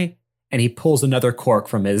I? And he pulls another cork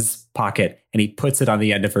from his pocket and he puts it on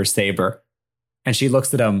the end of her saber. And she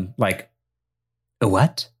looks at him like, a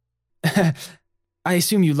what? I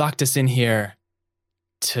assume you locked us in here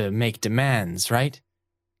to make demands, right?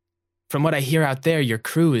 From what I hear out there, your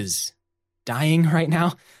crew is dying right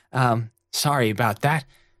now. Sorry about that.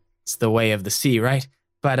 It's the way of the sea, right?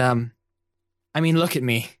 But, look at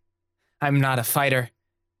me. I'm not a fighter.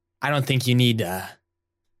 I don't think you need,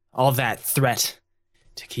 all that threat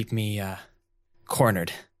to keep me,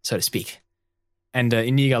 cornered, so to speak. And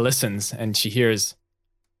Iniga listens, and she hears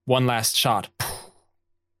one last shot.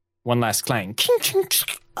 one last clang.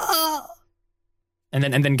 And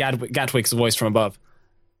then Gatwick's voice from above.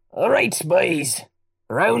 All right, boys.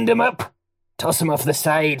 Round them up. Toss them off the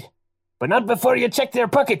side. But not before you check their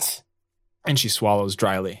pockets. And she swallows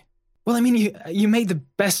dryly. Well, I mean, you made the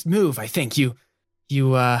best move, I think. You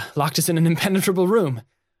locked us in an impenetrable room.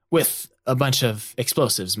 With a bunch of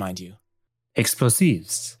explosives, mind you.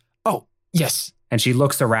 Explosives. Oh, yes. And she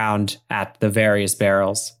looks around at the various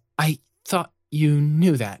barrels. I thought you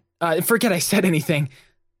knew that. Forget I said anything.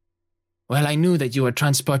 Well, I knew that you were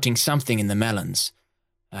transporting something in the melons.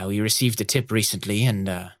 We received a tip recently,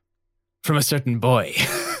 and from a certain boy.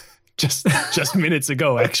 just minutes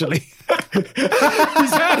ago, actually.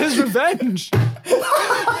 He's had his revenge.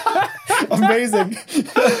 Amazing.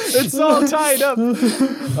 It's all tied up.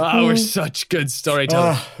 Oh, we're such good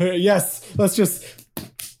storytellers. Yes, let's just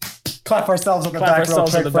clap ourselves on the back real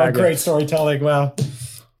quick for great storytelling. Wow.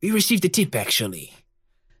 We received a tip, actually.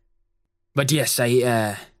 But yes,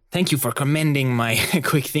 I thank you for commending my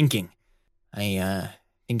quick thinking. I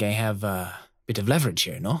think I have a bit of leverage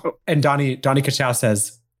here, no? And Donnie Kachow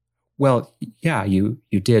says, well, yeah, you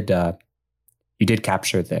did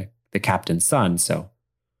capture the captain's son, so.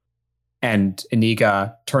 And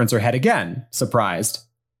Iniga turns her head again, surprised.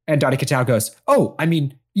 And Donnie Kachow goes, oh, I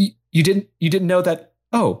mean, you didn't know that?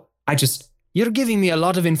 Oh, You're giving me a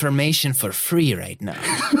lot of information for free right now.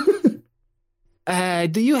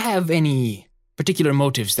 Do you have any particular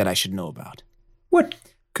motives that I should know about? What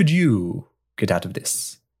could you get out of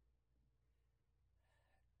this?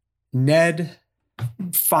 Ned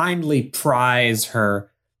finally pries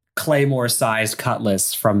her claymore-sized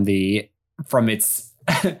cutlass from its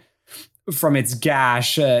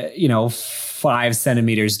gash, 5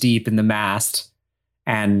 centimeters deep in the mast,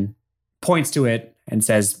 and points to it and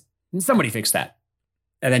says, somebody fix that.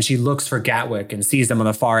 And then she looks for Gatwick and sees them on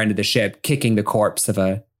the far end of the ship, kicking the corpse of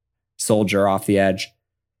a soldier off the edge.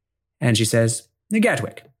 And she says,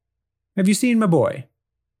 Gatwick, have you seen my boy?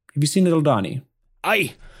 Have you seen little Donnie?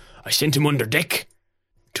 I sent him under deck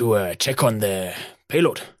to check on the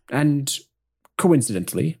payload. And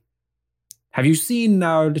coincidentally, have you seen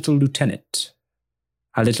our little lieutenant?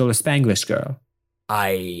 Our little Spanglish girl?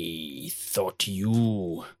 I thought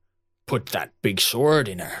you put that big sword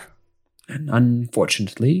in her. And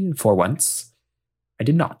unfortunately, for once, I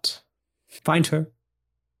did not find her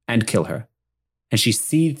and kill her. And she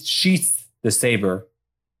sheaths the saber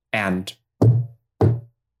and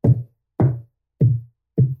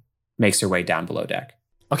makes her way down below deck.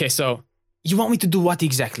 Okay, so You want me to do what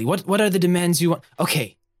exactly? What are the demands you want?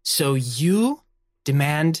 Okay, so you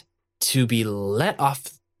demand to be let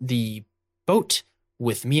off the boat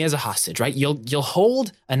with me as a hostage, right? You'll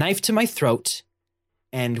hold a knife to my throat,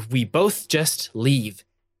 and we both just leave.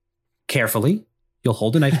 Carefully. You'll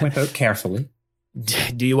hold a knife to my throat carefully.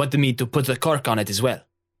 Do you want me to put the cork on it as well?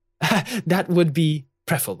 That would be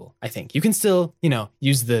preferable, I think. You can still,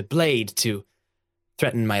 use the blade to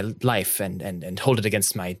threaten my life and hold it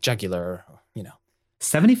against my jugular,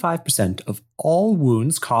 75% of all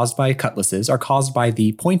wounds caused by cutlasses are caused by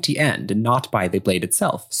the pointy end and not by the blade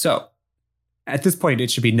itself. So, at this point, it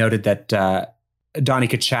should be noted that Donnie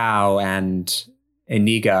Kachow and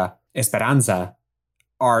Iniga Esperanza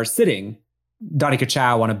are sitting, Donnie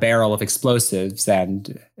Kachow on a barrel of explosives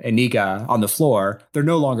and Iniga on the floor. They're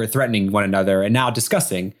no longer threatening one another and now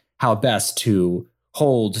discussing how best to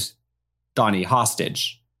hold Donnie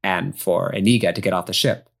hostage and for Iniga to get off the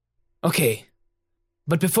ship. Okay,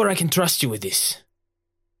 but before I can trust you with this,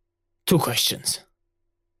 2 questions.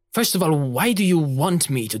 First of all, why do you want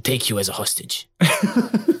me to take you as a hostage?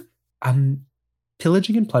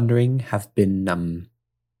 Pillaging and plundering have been,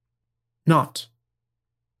 not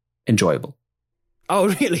enjoyable. Oh,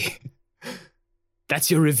 really? That's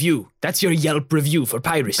your review. That's your Yelp review for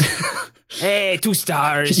piracy. Hey, 2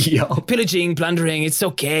 stars. Yelp. Pillaging, plundering, it's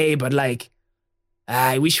okay, but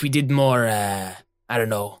I wish we did more,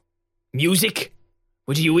 music?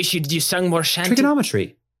 Would you wish you sung more shanty?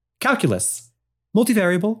 Trigonometry, calculus,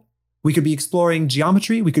 multivariable. We could be exploring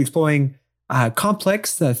geometry. We could be exploring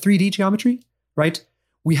complex 3D geometry, right?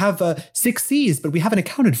 We have 6 C's, but we haven't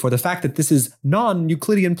accounted for the fact that this is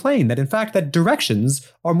non-Euclidean plane, that in fact that directions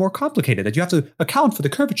are more complicated, that you have to account for the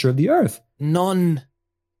curvature of the Earth.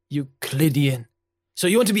 Non-Euclidean. So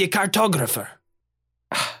you want to be a cartographer?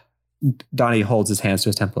 Donnie holds his hands to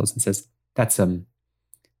his temples and says, that's a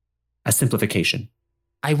simplification.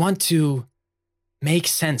 I want to make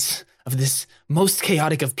sense of this most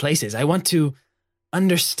chaotic of places. I want to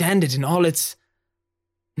understand it in all its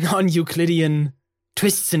non-Euclidean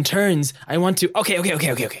twists and turns. I want to... Okay.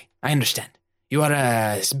 I understand. You are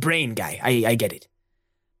a brain guy. I get it.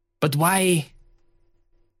 But why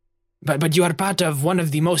But you are part of one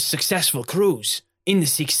of the most successful crews in the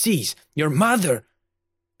Six Seas. Your mother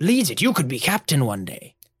leads it. You could be captain one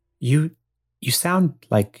day. You sound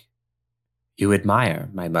like you admire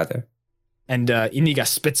my mother. And Iniga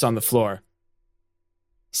spits on the floor.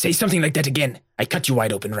 Say something like that again. I cut you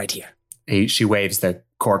wide open right here. She waves the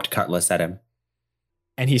corked cutlass at him.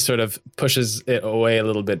 And he sort of pushes it away a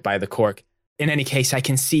little bit by the cork. In any case, I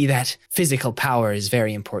can see that physical power is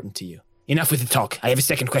very important to you. Enough with the talk. I have a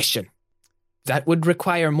second question. That would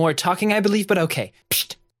require more talking, I believe, but okay.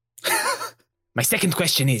 Psst. My second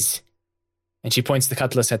question is... And she points the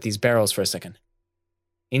cutlass at these barrels for a second.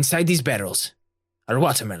 Inside these barrels are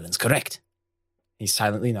watermelons, correct? He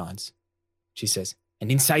silently nods. She says,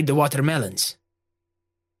 And inside the watermelons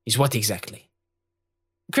is what exactly?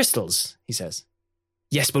 crystals, he says.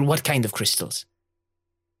 Yes, but what kind of crystals?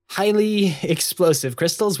 Highly explosive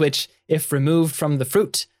crystals, which, if removed from the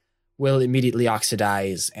fruit, will immediately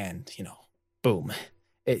oxidize and, boom.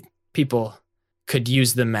 People could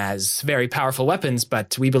use them as very powerful weapons,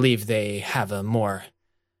 but we believe they have a more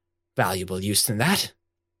valuable use than that.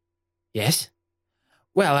 Yes?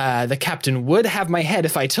 Well, the captain would have my head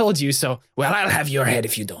if I told you, so... Well, I'll have your head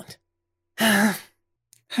if you don't.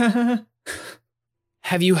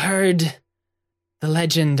 Have you heard the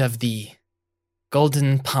legend of the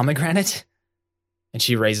golden pomegranate? And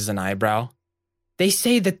she raises an eyebrow. They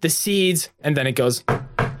say that the seeds... And then it goes...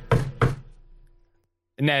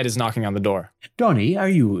 Ned is knocking on the door. Donnie, are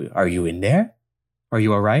you in there? Are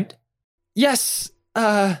you all right? Yes,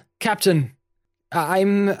 Captain.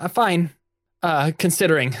 I'm fine.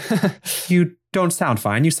 Considering. You don't sound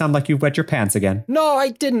fine. You sound like you've wet your pants again. No, I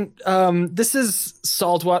didn't. This is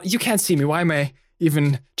salt water. You can't see me. Why am I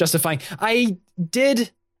even justifying? I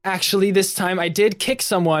did, actually, this time, I did kick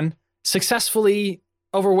someone, successfully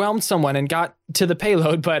overwhelmed someone and got to the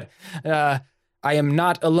payload, but I am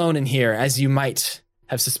not alone in here, as you might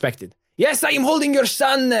have suspected. Yes, I am holding your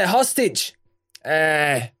son hostage.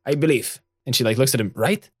 I believe. And she looks at him,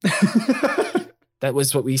 right? That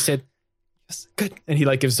was what we said. Yes, good. And he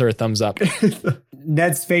gives her a thumbs up.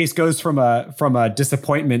 Ned's face goes from a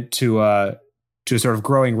disappointment to sort of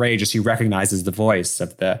growing rage as he recognizes the voice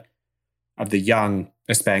of the young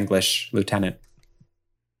Spanglish lieutenant.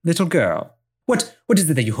 Little girl, what is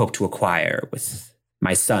it that you hope to acquire with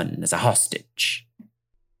my son as a hostage?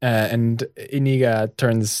 And Iniga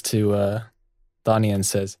turns to Donnie and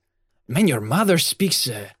says, Man, your mother speaks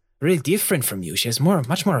really different from you. She has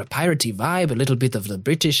much more a piratey vibe, a little bit of the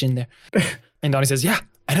British in there. And Donnie says, yeah,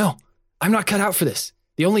 I know. I'm not cut out for this.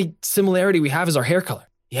 The only similarity we have is our hair color.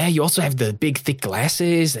 Yeah, you also have the big, thick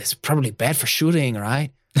glasses. That's probably bad for shooting,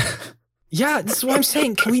 right? Yeah, this is what I'm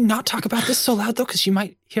saying. Can we not talk about this so loud, though? Because she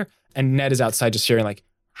might hear. And Ned is outside just hearing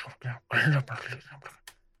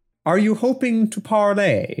Are you hoping to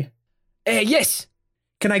parlay? Yes.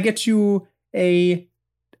 Can I get you a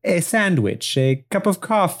sandwich, a cup of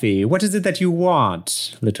coffee? What is it that you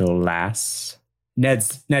want, little lass? Ned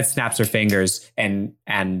snaps her fingers, and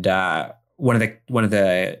one of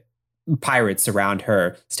the pirates around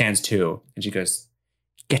her stands too, and she goes,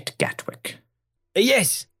 "Get Gatwick."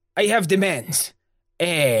 Yes, I have demands.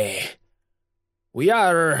 I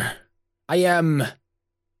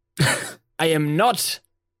am not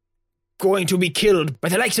going to be killed by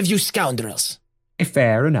the likes of you scoundrels. A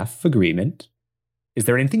fair enough agreement. Is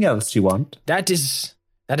there anything else you want? That is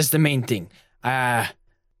the main thing. I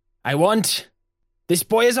want this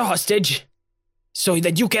boy as a hostage so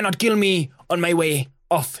that you cannot kill me on my way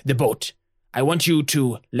off the boat. I want you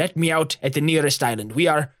to let me out at the nearest island. We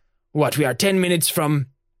are 10 minutes from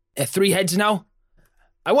Three Heads now.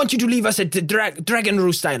 I want you to leave us at the Dragon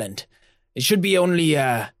Roost Island. It should be only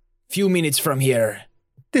a few minutes from here.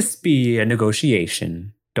 This be a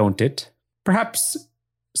negotiation, don't it? Perhaps,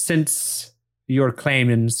 since you're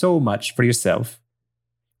claiming so much for yourself,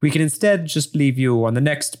 we can instead just leave you on the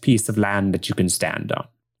next piece of land that you can stand on.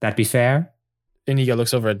 That be fair? Inigo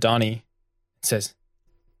looks over at Donnie and says,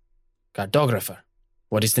 Cartographer,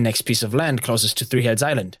 what is the next piece of land closest to Three Heads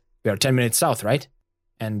Island? We are 10 minutes south, right?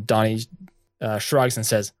 And Donnie shrugs and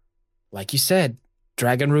says, like you said,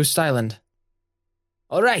 Dragon Roost Island.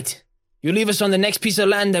 All right. You leave us on the next piece of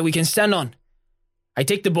land that we can stand on. I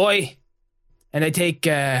take the boy, and I take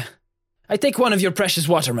one of your precious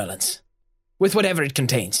watermelons, with whatever it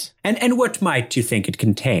contains. And what might you think it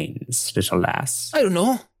contains, little lass? I don't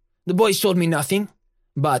know. The boys told me nothing,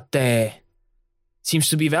 but seems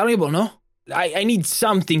to be valuable, no? I need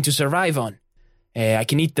something to survive on. I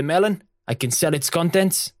can eat the melon, I can sell its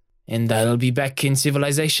contents, and I'll be back in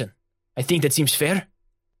civilization. I think that seems fair.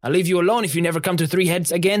 I'll leave you alone if you never come to Three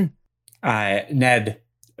Heads again. Ned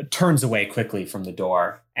turns away quickly from the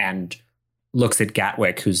door and looks at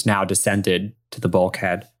Gatwick, who's now descended to the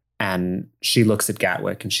bulkhead. And she looks at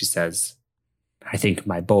Gatwick and she says, I think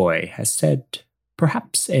my boy has said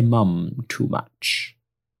perhaps a mum too much.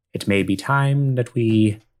 It may be time that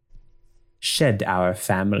we shed our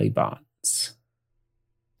family bonds.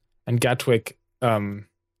 And Gatwick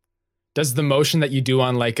does the motion that you do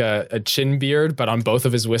on like a chin beard, but on both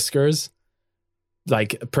of his whiskers,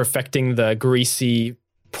 like perfecting the greasy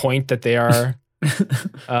point that they are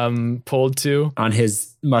pulled to. On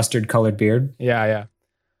his mustard-colored beard. Yeah.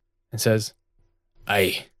 And says,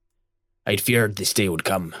 I'd feared this day would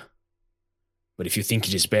come. But if you think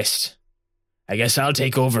it is best, I guess I'll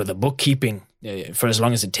take over the bookkeeping for as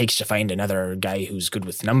long as it takes to find another guy who's good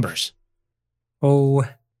with numbers. Oh,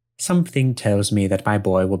 something tells me that my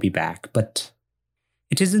boy will be back, but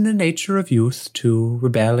it is in the nature of youth to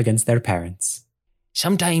rebel against their parents.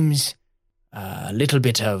 Sometimes a little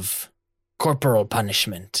bit of corporal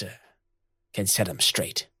punishment can set them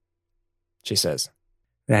straight, she says.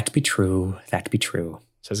 That be true,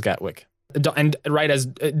 Says Gatwick. And right as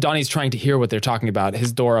Donnie's trying to hear what they're talking about,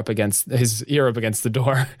 his ear up against the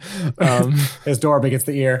door. His door up against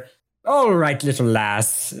the ear. All right, little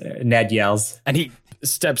lass, Ned yells. And he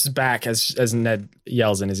steps back as Ned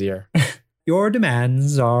yells in his ear. Your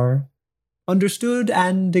demands are understood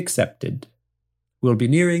and accepted. We'll be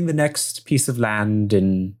nearing the next piece of land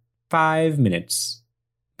in 5 minutes.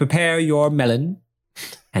 Prepare your melon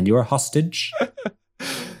and your hostage.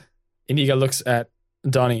 Inigo looks at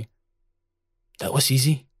Donnie. That was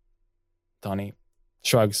easy. Donnie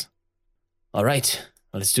shrugs. All right,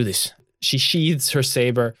 well, let's do this. She sheathes her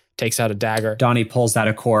saber, takes out a dagger. Donnie pulls out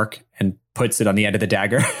a cork and puts it on the end of the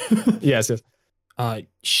dagger. Yes.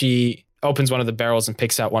 She opens one of the barrels and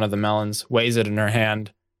picks out one of the melons, weighs it in her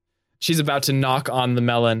hand. She's about to knock on the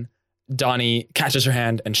melon. Donnie catches her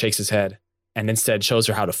hand and shakes his head, and instead shows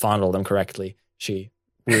her how to fondle them correctly. She,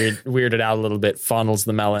 weirded out a little bit, fondles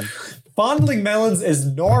the melon. Fondling melons is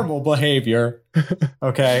normal behavior.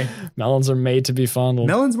 Okay. Melons are made to be fondled.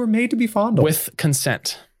 Melons were made to be fondled. With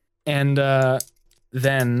consent. And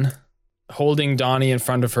then, holding Donnie in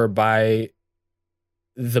front of her by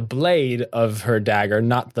the blade of her dagger,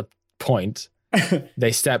 not the point,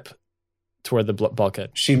 they step toward the bulkhead.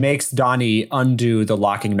 She makes Donnie undo the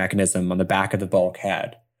locking mechanism on the back of the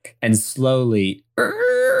bulkhead. And slowly,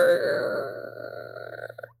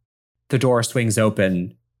 the door swings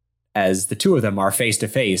open as the two of them are face to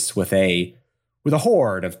face with a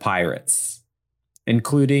horde of pirates,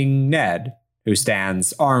 including Ned, who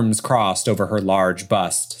stands arms crossed over her large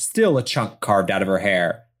bust, still a chunk carved out of her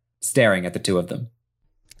hair, staring at the two of them.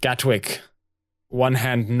 Gatwick, one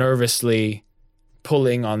hand nervously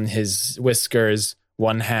pulling on his whiskers,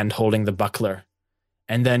 one hand holding the buckler,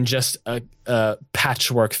 and then just a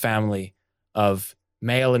patchwork family of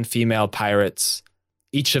male and female pirates,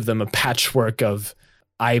 each of them a patchwork of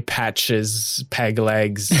eye patches, peg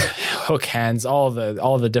legs, hook hands, all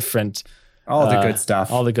the different... All the good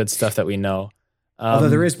stuff. All the good stuff that we know. Although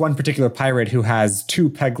there is one particular pirate who has 2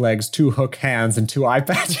 peg legs, 2 hook hands, and 2 eye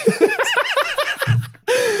patches.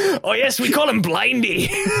 Oh, yes, we call him Blindy.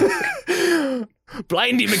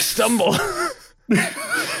 Blindy McStumble.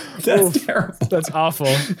 That's terrible. That's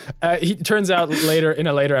awful. He turns out in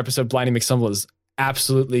a later episode, Blindy McStumble is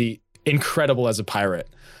absolutely incredible as a pirate.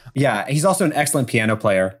 Yeah, he's also an excellent piano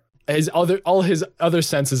player. All his other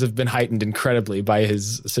senses have been heightened incredibly by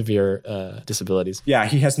his severe disabilities. Yeah,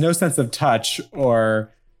 he has no sense of touch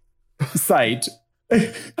or sight.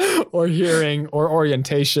 Or hearing or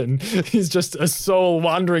orientation. He's just a soul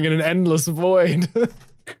wandering in an endless void.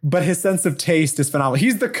 But his sense of taste is phenomenal.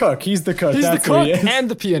 He's the cook. He's That's the cook he is. and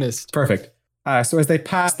the pianist. Perfect. So as they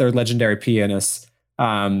pass their legendary pianists,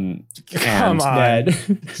 Come and on. Ned,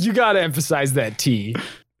 You got to emphasize that T.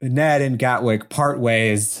 Ned and Gatwick part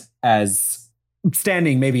ways as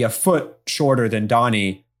standing maybe a foot shorter than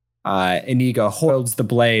Donnie, Inigo holds the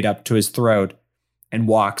blade up to his throat and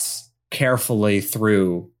walks carefully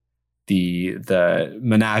through the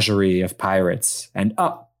menagerie of pirates and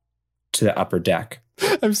up to the upper deck.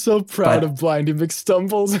 I'm so proud of Blindy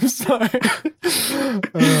McStumbles. I'm sorry.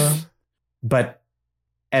 But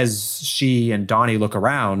as she and Donnie look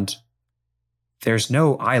around, there's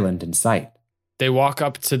no island in sight. They walk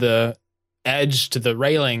up to the edge, to the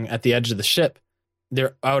railing at the edge of the ship.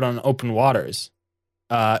 They're out on open waters.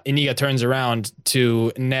 Inigo turns around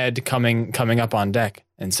to Ned coming up on deck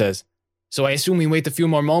and says, "So I assume we wait a few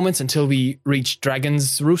more moments until we reach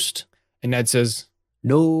Dragon's Roost?" And Ned says,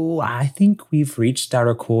 No, I think we've reached our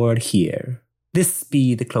accord here. This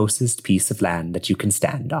be the closest piece of land that you can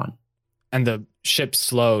stand on. and the ship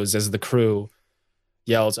slows as the crew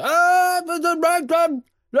yells, I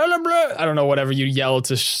don't know, whatever you yell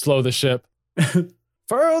to slow the ship.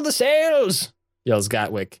 Furl the sails, yells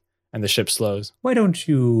Gatwick, and the ship slows. Why don't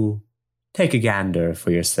you take a gander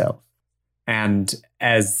for yourself? And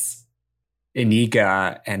as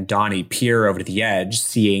Iniga and Donnie peer over to the edge,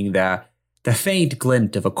 seeing the faint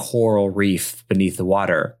glint of a coral reef beneath the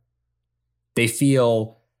water, they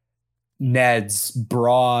feel Ned's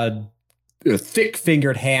broad,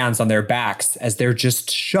 thick-fingered hands on their backs as they're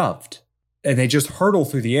just shoved. And they just hurtle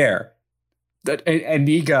through the air.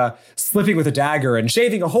 Iniga slipping with a dagger and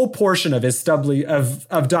shaving a whole portion of his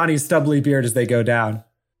of Donnie's stubbly beard as they go down.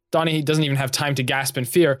 Donnie doesn't even have time to gasp in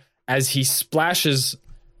fear as he splashes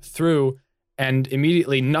through and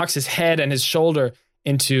immediately knocks his head and his shoulder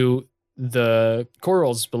into the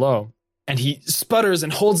corals below. And he sputters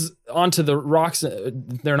and holds onto the rocks.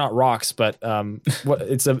 They're not rocks, but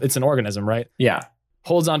it's an organism, right? Yeah.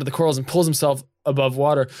 Holds onto the corals and pulls himself above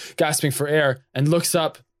water, gasping for air, and looks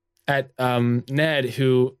up at Ned,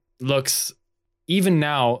 who looks, even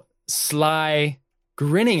now, sly,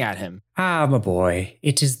 grinning at him. Ah, my boy,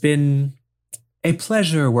 it has been a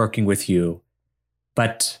pleasure working with you,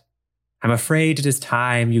 but I'm afraid it is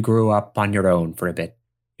time you grew up on your own for a bit.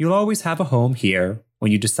 You'll always have a home here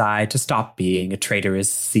when you decide to stop being a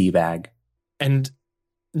traitorous sea bag. And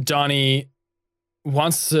Donnie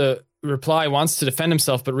wants to reply, wants to defend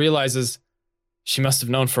himself, but realizes she must have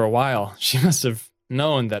known for a while. She must have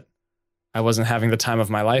known that I wasn't having the time of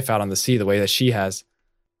my life out on the sea the way that she has.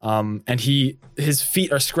 And his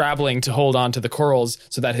feet are scrabbling to hold on to the corals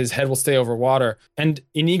so that his head will stay over water. And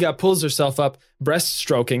Iniga pulls herself up,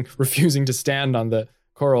 breaststroking, refusing to stand on the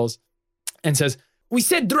corals, and says, "We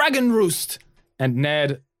said dragon roost!" And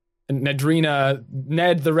Ned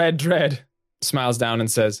the Red Dread, smiles down and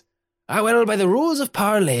says, well, by the rules of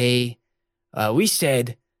parley, we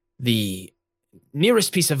said the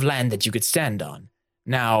nearest piece of land that you could stand on.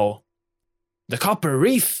 Now, the Copper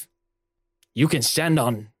Reef, you can stand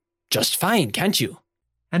on just fine, can't you?"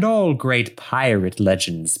 And all great pirate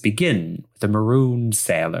legends begin with a marooned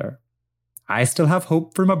sailor. I still have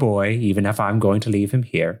hope for my boy, even if I'm going to leave him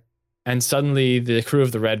here. And suddenly the crew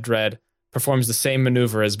of the Red Dread performs the same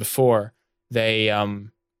maneuver as before. They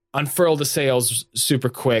unfurl the sails super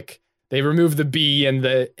quick. They remove the B and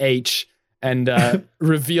the H and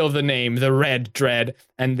reveal the name, the Red Dread.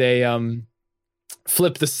 And they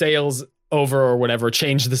flip the sails over or whatever,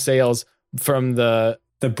 change the sails from the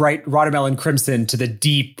bright watermelon crimson to the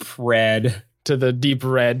deep red. To the deep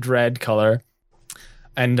red color.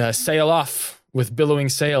 And sail off with billowing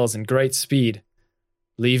sails and great speed,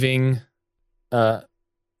 leaving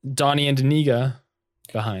Donnie and Iniga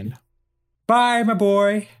behind. Bye, my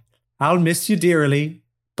boy. I'll miss you dearly,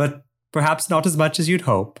 but perhaps not as much as you'd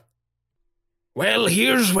hope. Well,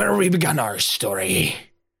 here's where we began our story,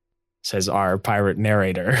 says our pirate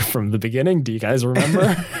narrator from the beginning. Do you guys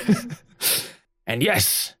remember? And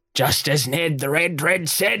yes, just as Ned the Red Dread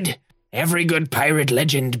said, every good pirate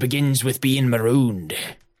legend begins with being marooned.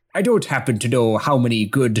 I don't happen to know how many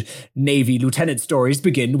good Navy lieutenant stories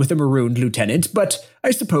begin with a marooned lieutenant, but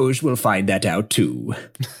I suppose we'll find that out too.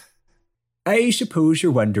 I suppose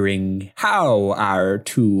you're wondering how our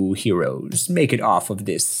two heroes make it off of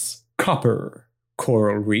this copper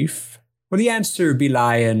coral reef. Well, the answer be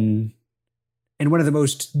lying in one of the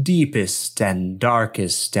most deepest and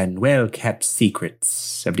darkest and well-kept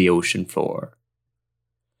secrets of the ocean floor.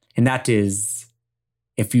 And that is,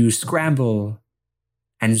 if you scramble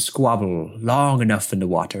and squabble long enough in the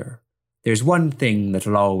water, there's one thing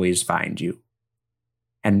that'll always find you,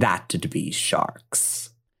 and that'd be sharks.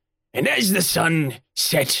 And as the sun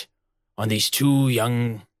set on these two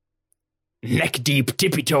young neck-deep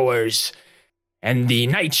tippy-toers, and the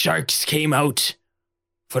night sharks came out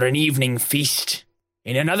for an evening feast,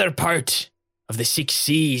 in another part of the 6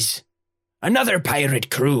 seas, another pirate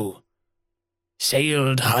crew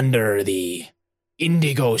sailed under the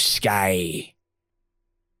indigo sky.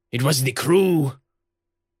 It was the crew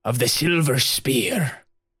of the Silver Spear.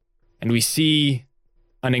 And we see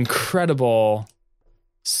an incredible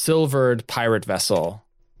silvered pirate vessel,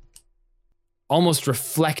 almost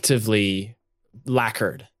reflectively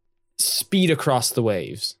lacquered, speed across the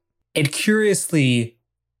waves. It curiously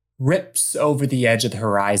rips over the edge of the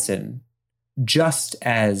horizon just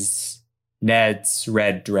as Ned's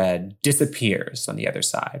Red Dread disappears on the other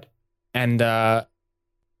side. And a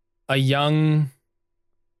young,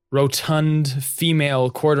 rotund female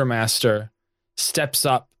quartermaster steps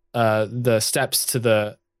up the steps to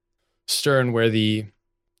the stern where the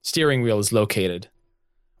steering wheel is located,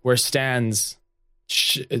 where stands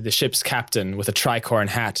the ship's captain with a tricorn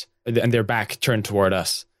hat and their back turned toward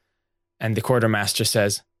us. And the quartermaster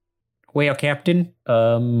says, Well, Captain,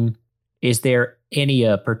 is there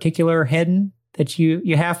any particular heading that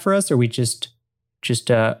you have for us, or we just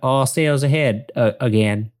all sails ahead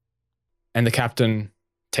again? and the captain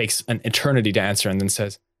takes an eternity to answer and then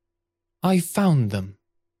says, I found them.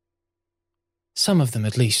 Some of them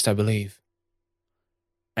at least, I believe.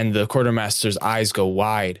 And the quartermaster's eyes go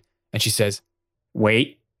wide and she says,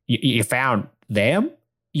 Wait, you found them?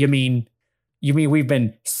 You mean we've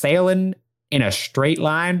been sailing in a straight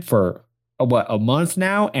line for a month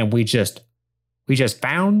now, and we just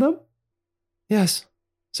found them? Yes,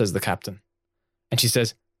 says the captain. And she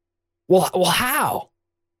says, Well, how?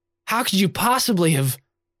 How could you possibly have?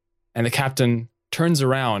 And the captain turns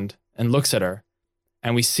around and looks at her,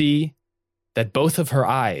 and we see that both of her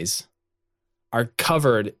eyes are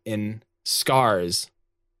covered in scars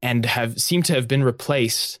and seem to have been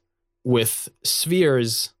replaced with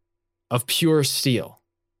spheres of pure steel.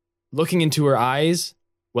 Looking into her eyes,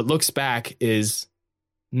 what looks back is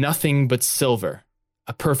nothing but silver,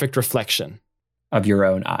 a perfect reflection of your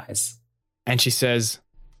own eyes. And she says,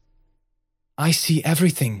 I see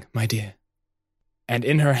everything, my dear. And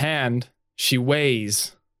in her hand, she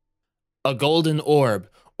weighs a golden orb,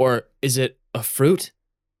 or is it a fruit?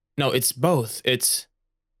 No, it's both. It's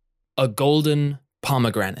a golden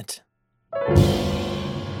pomegranate.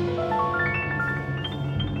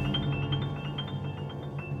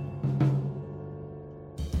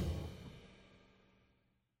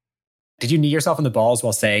 Did you knee yourself in the balls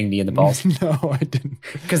while saying knee in the balls? No, I didn't.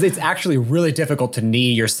 Because it's actually really difficult to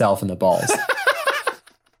knee yourself in the balls.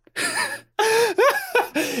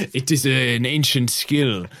 It is an ancient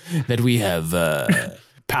skill that we have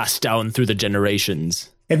passed down through the generations.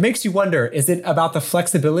 It makes you wonder, is it about the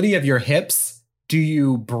flexibility of your hips? Do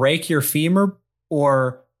you break your femur,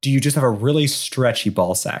 or do you just have a really stretchy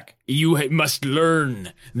ball sack? You must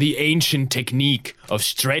learn the ancient technique of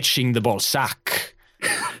stretching the ball sack.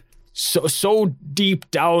 So deep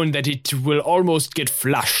down that it will almost get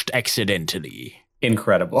flushed accidentally.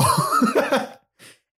 Incredible.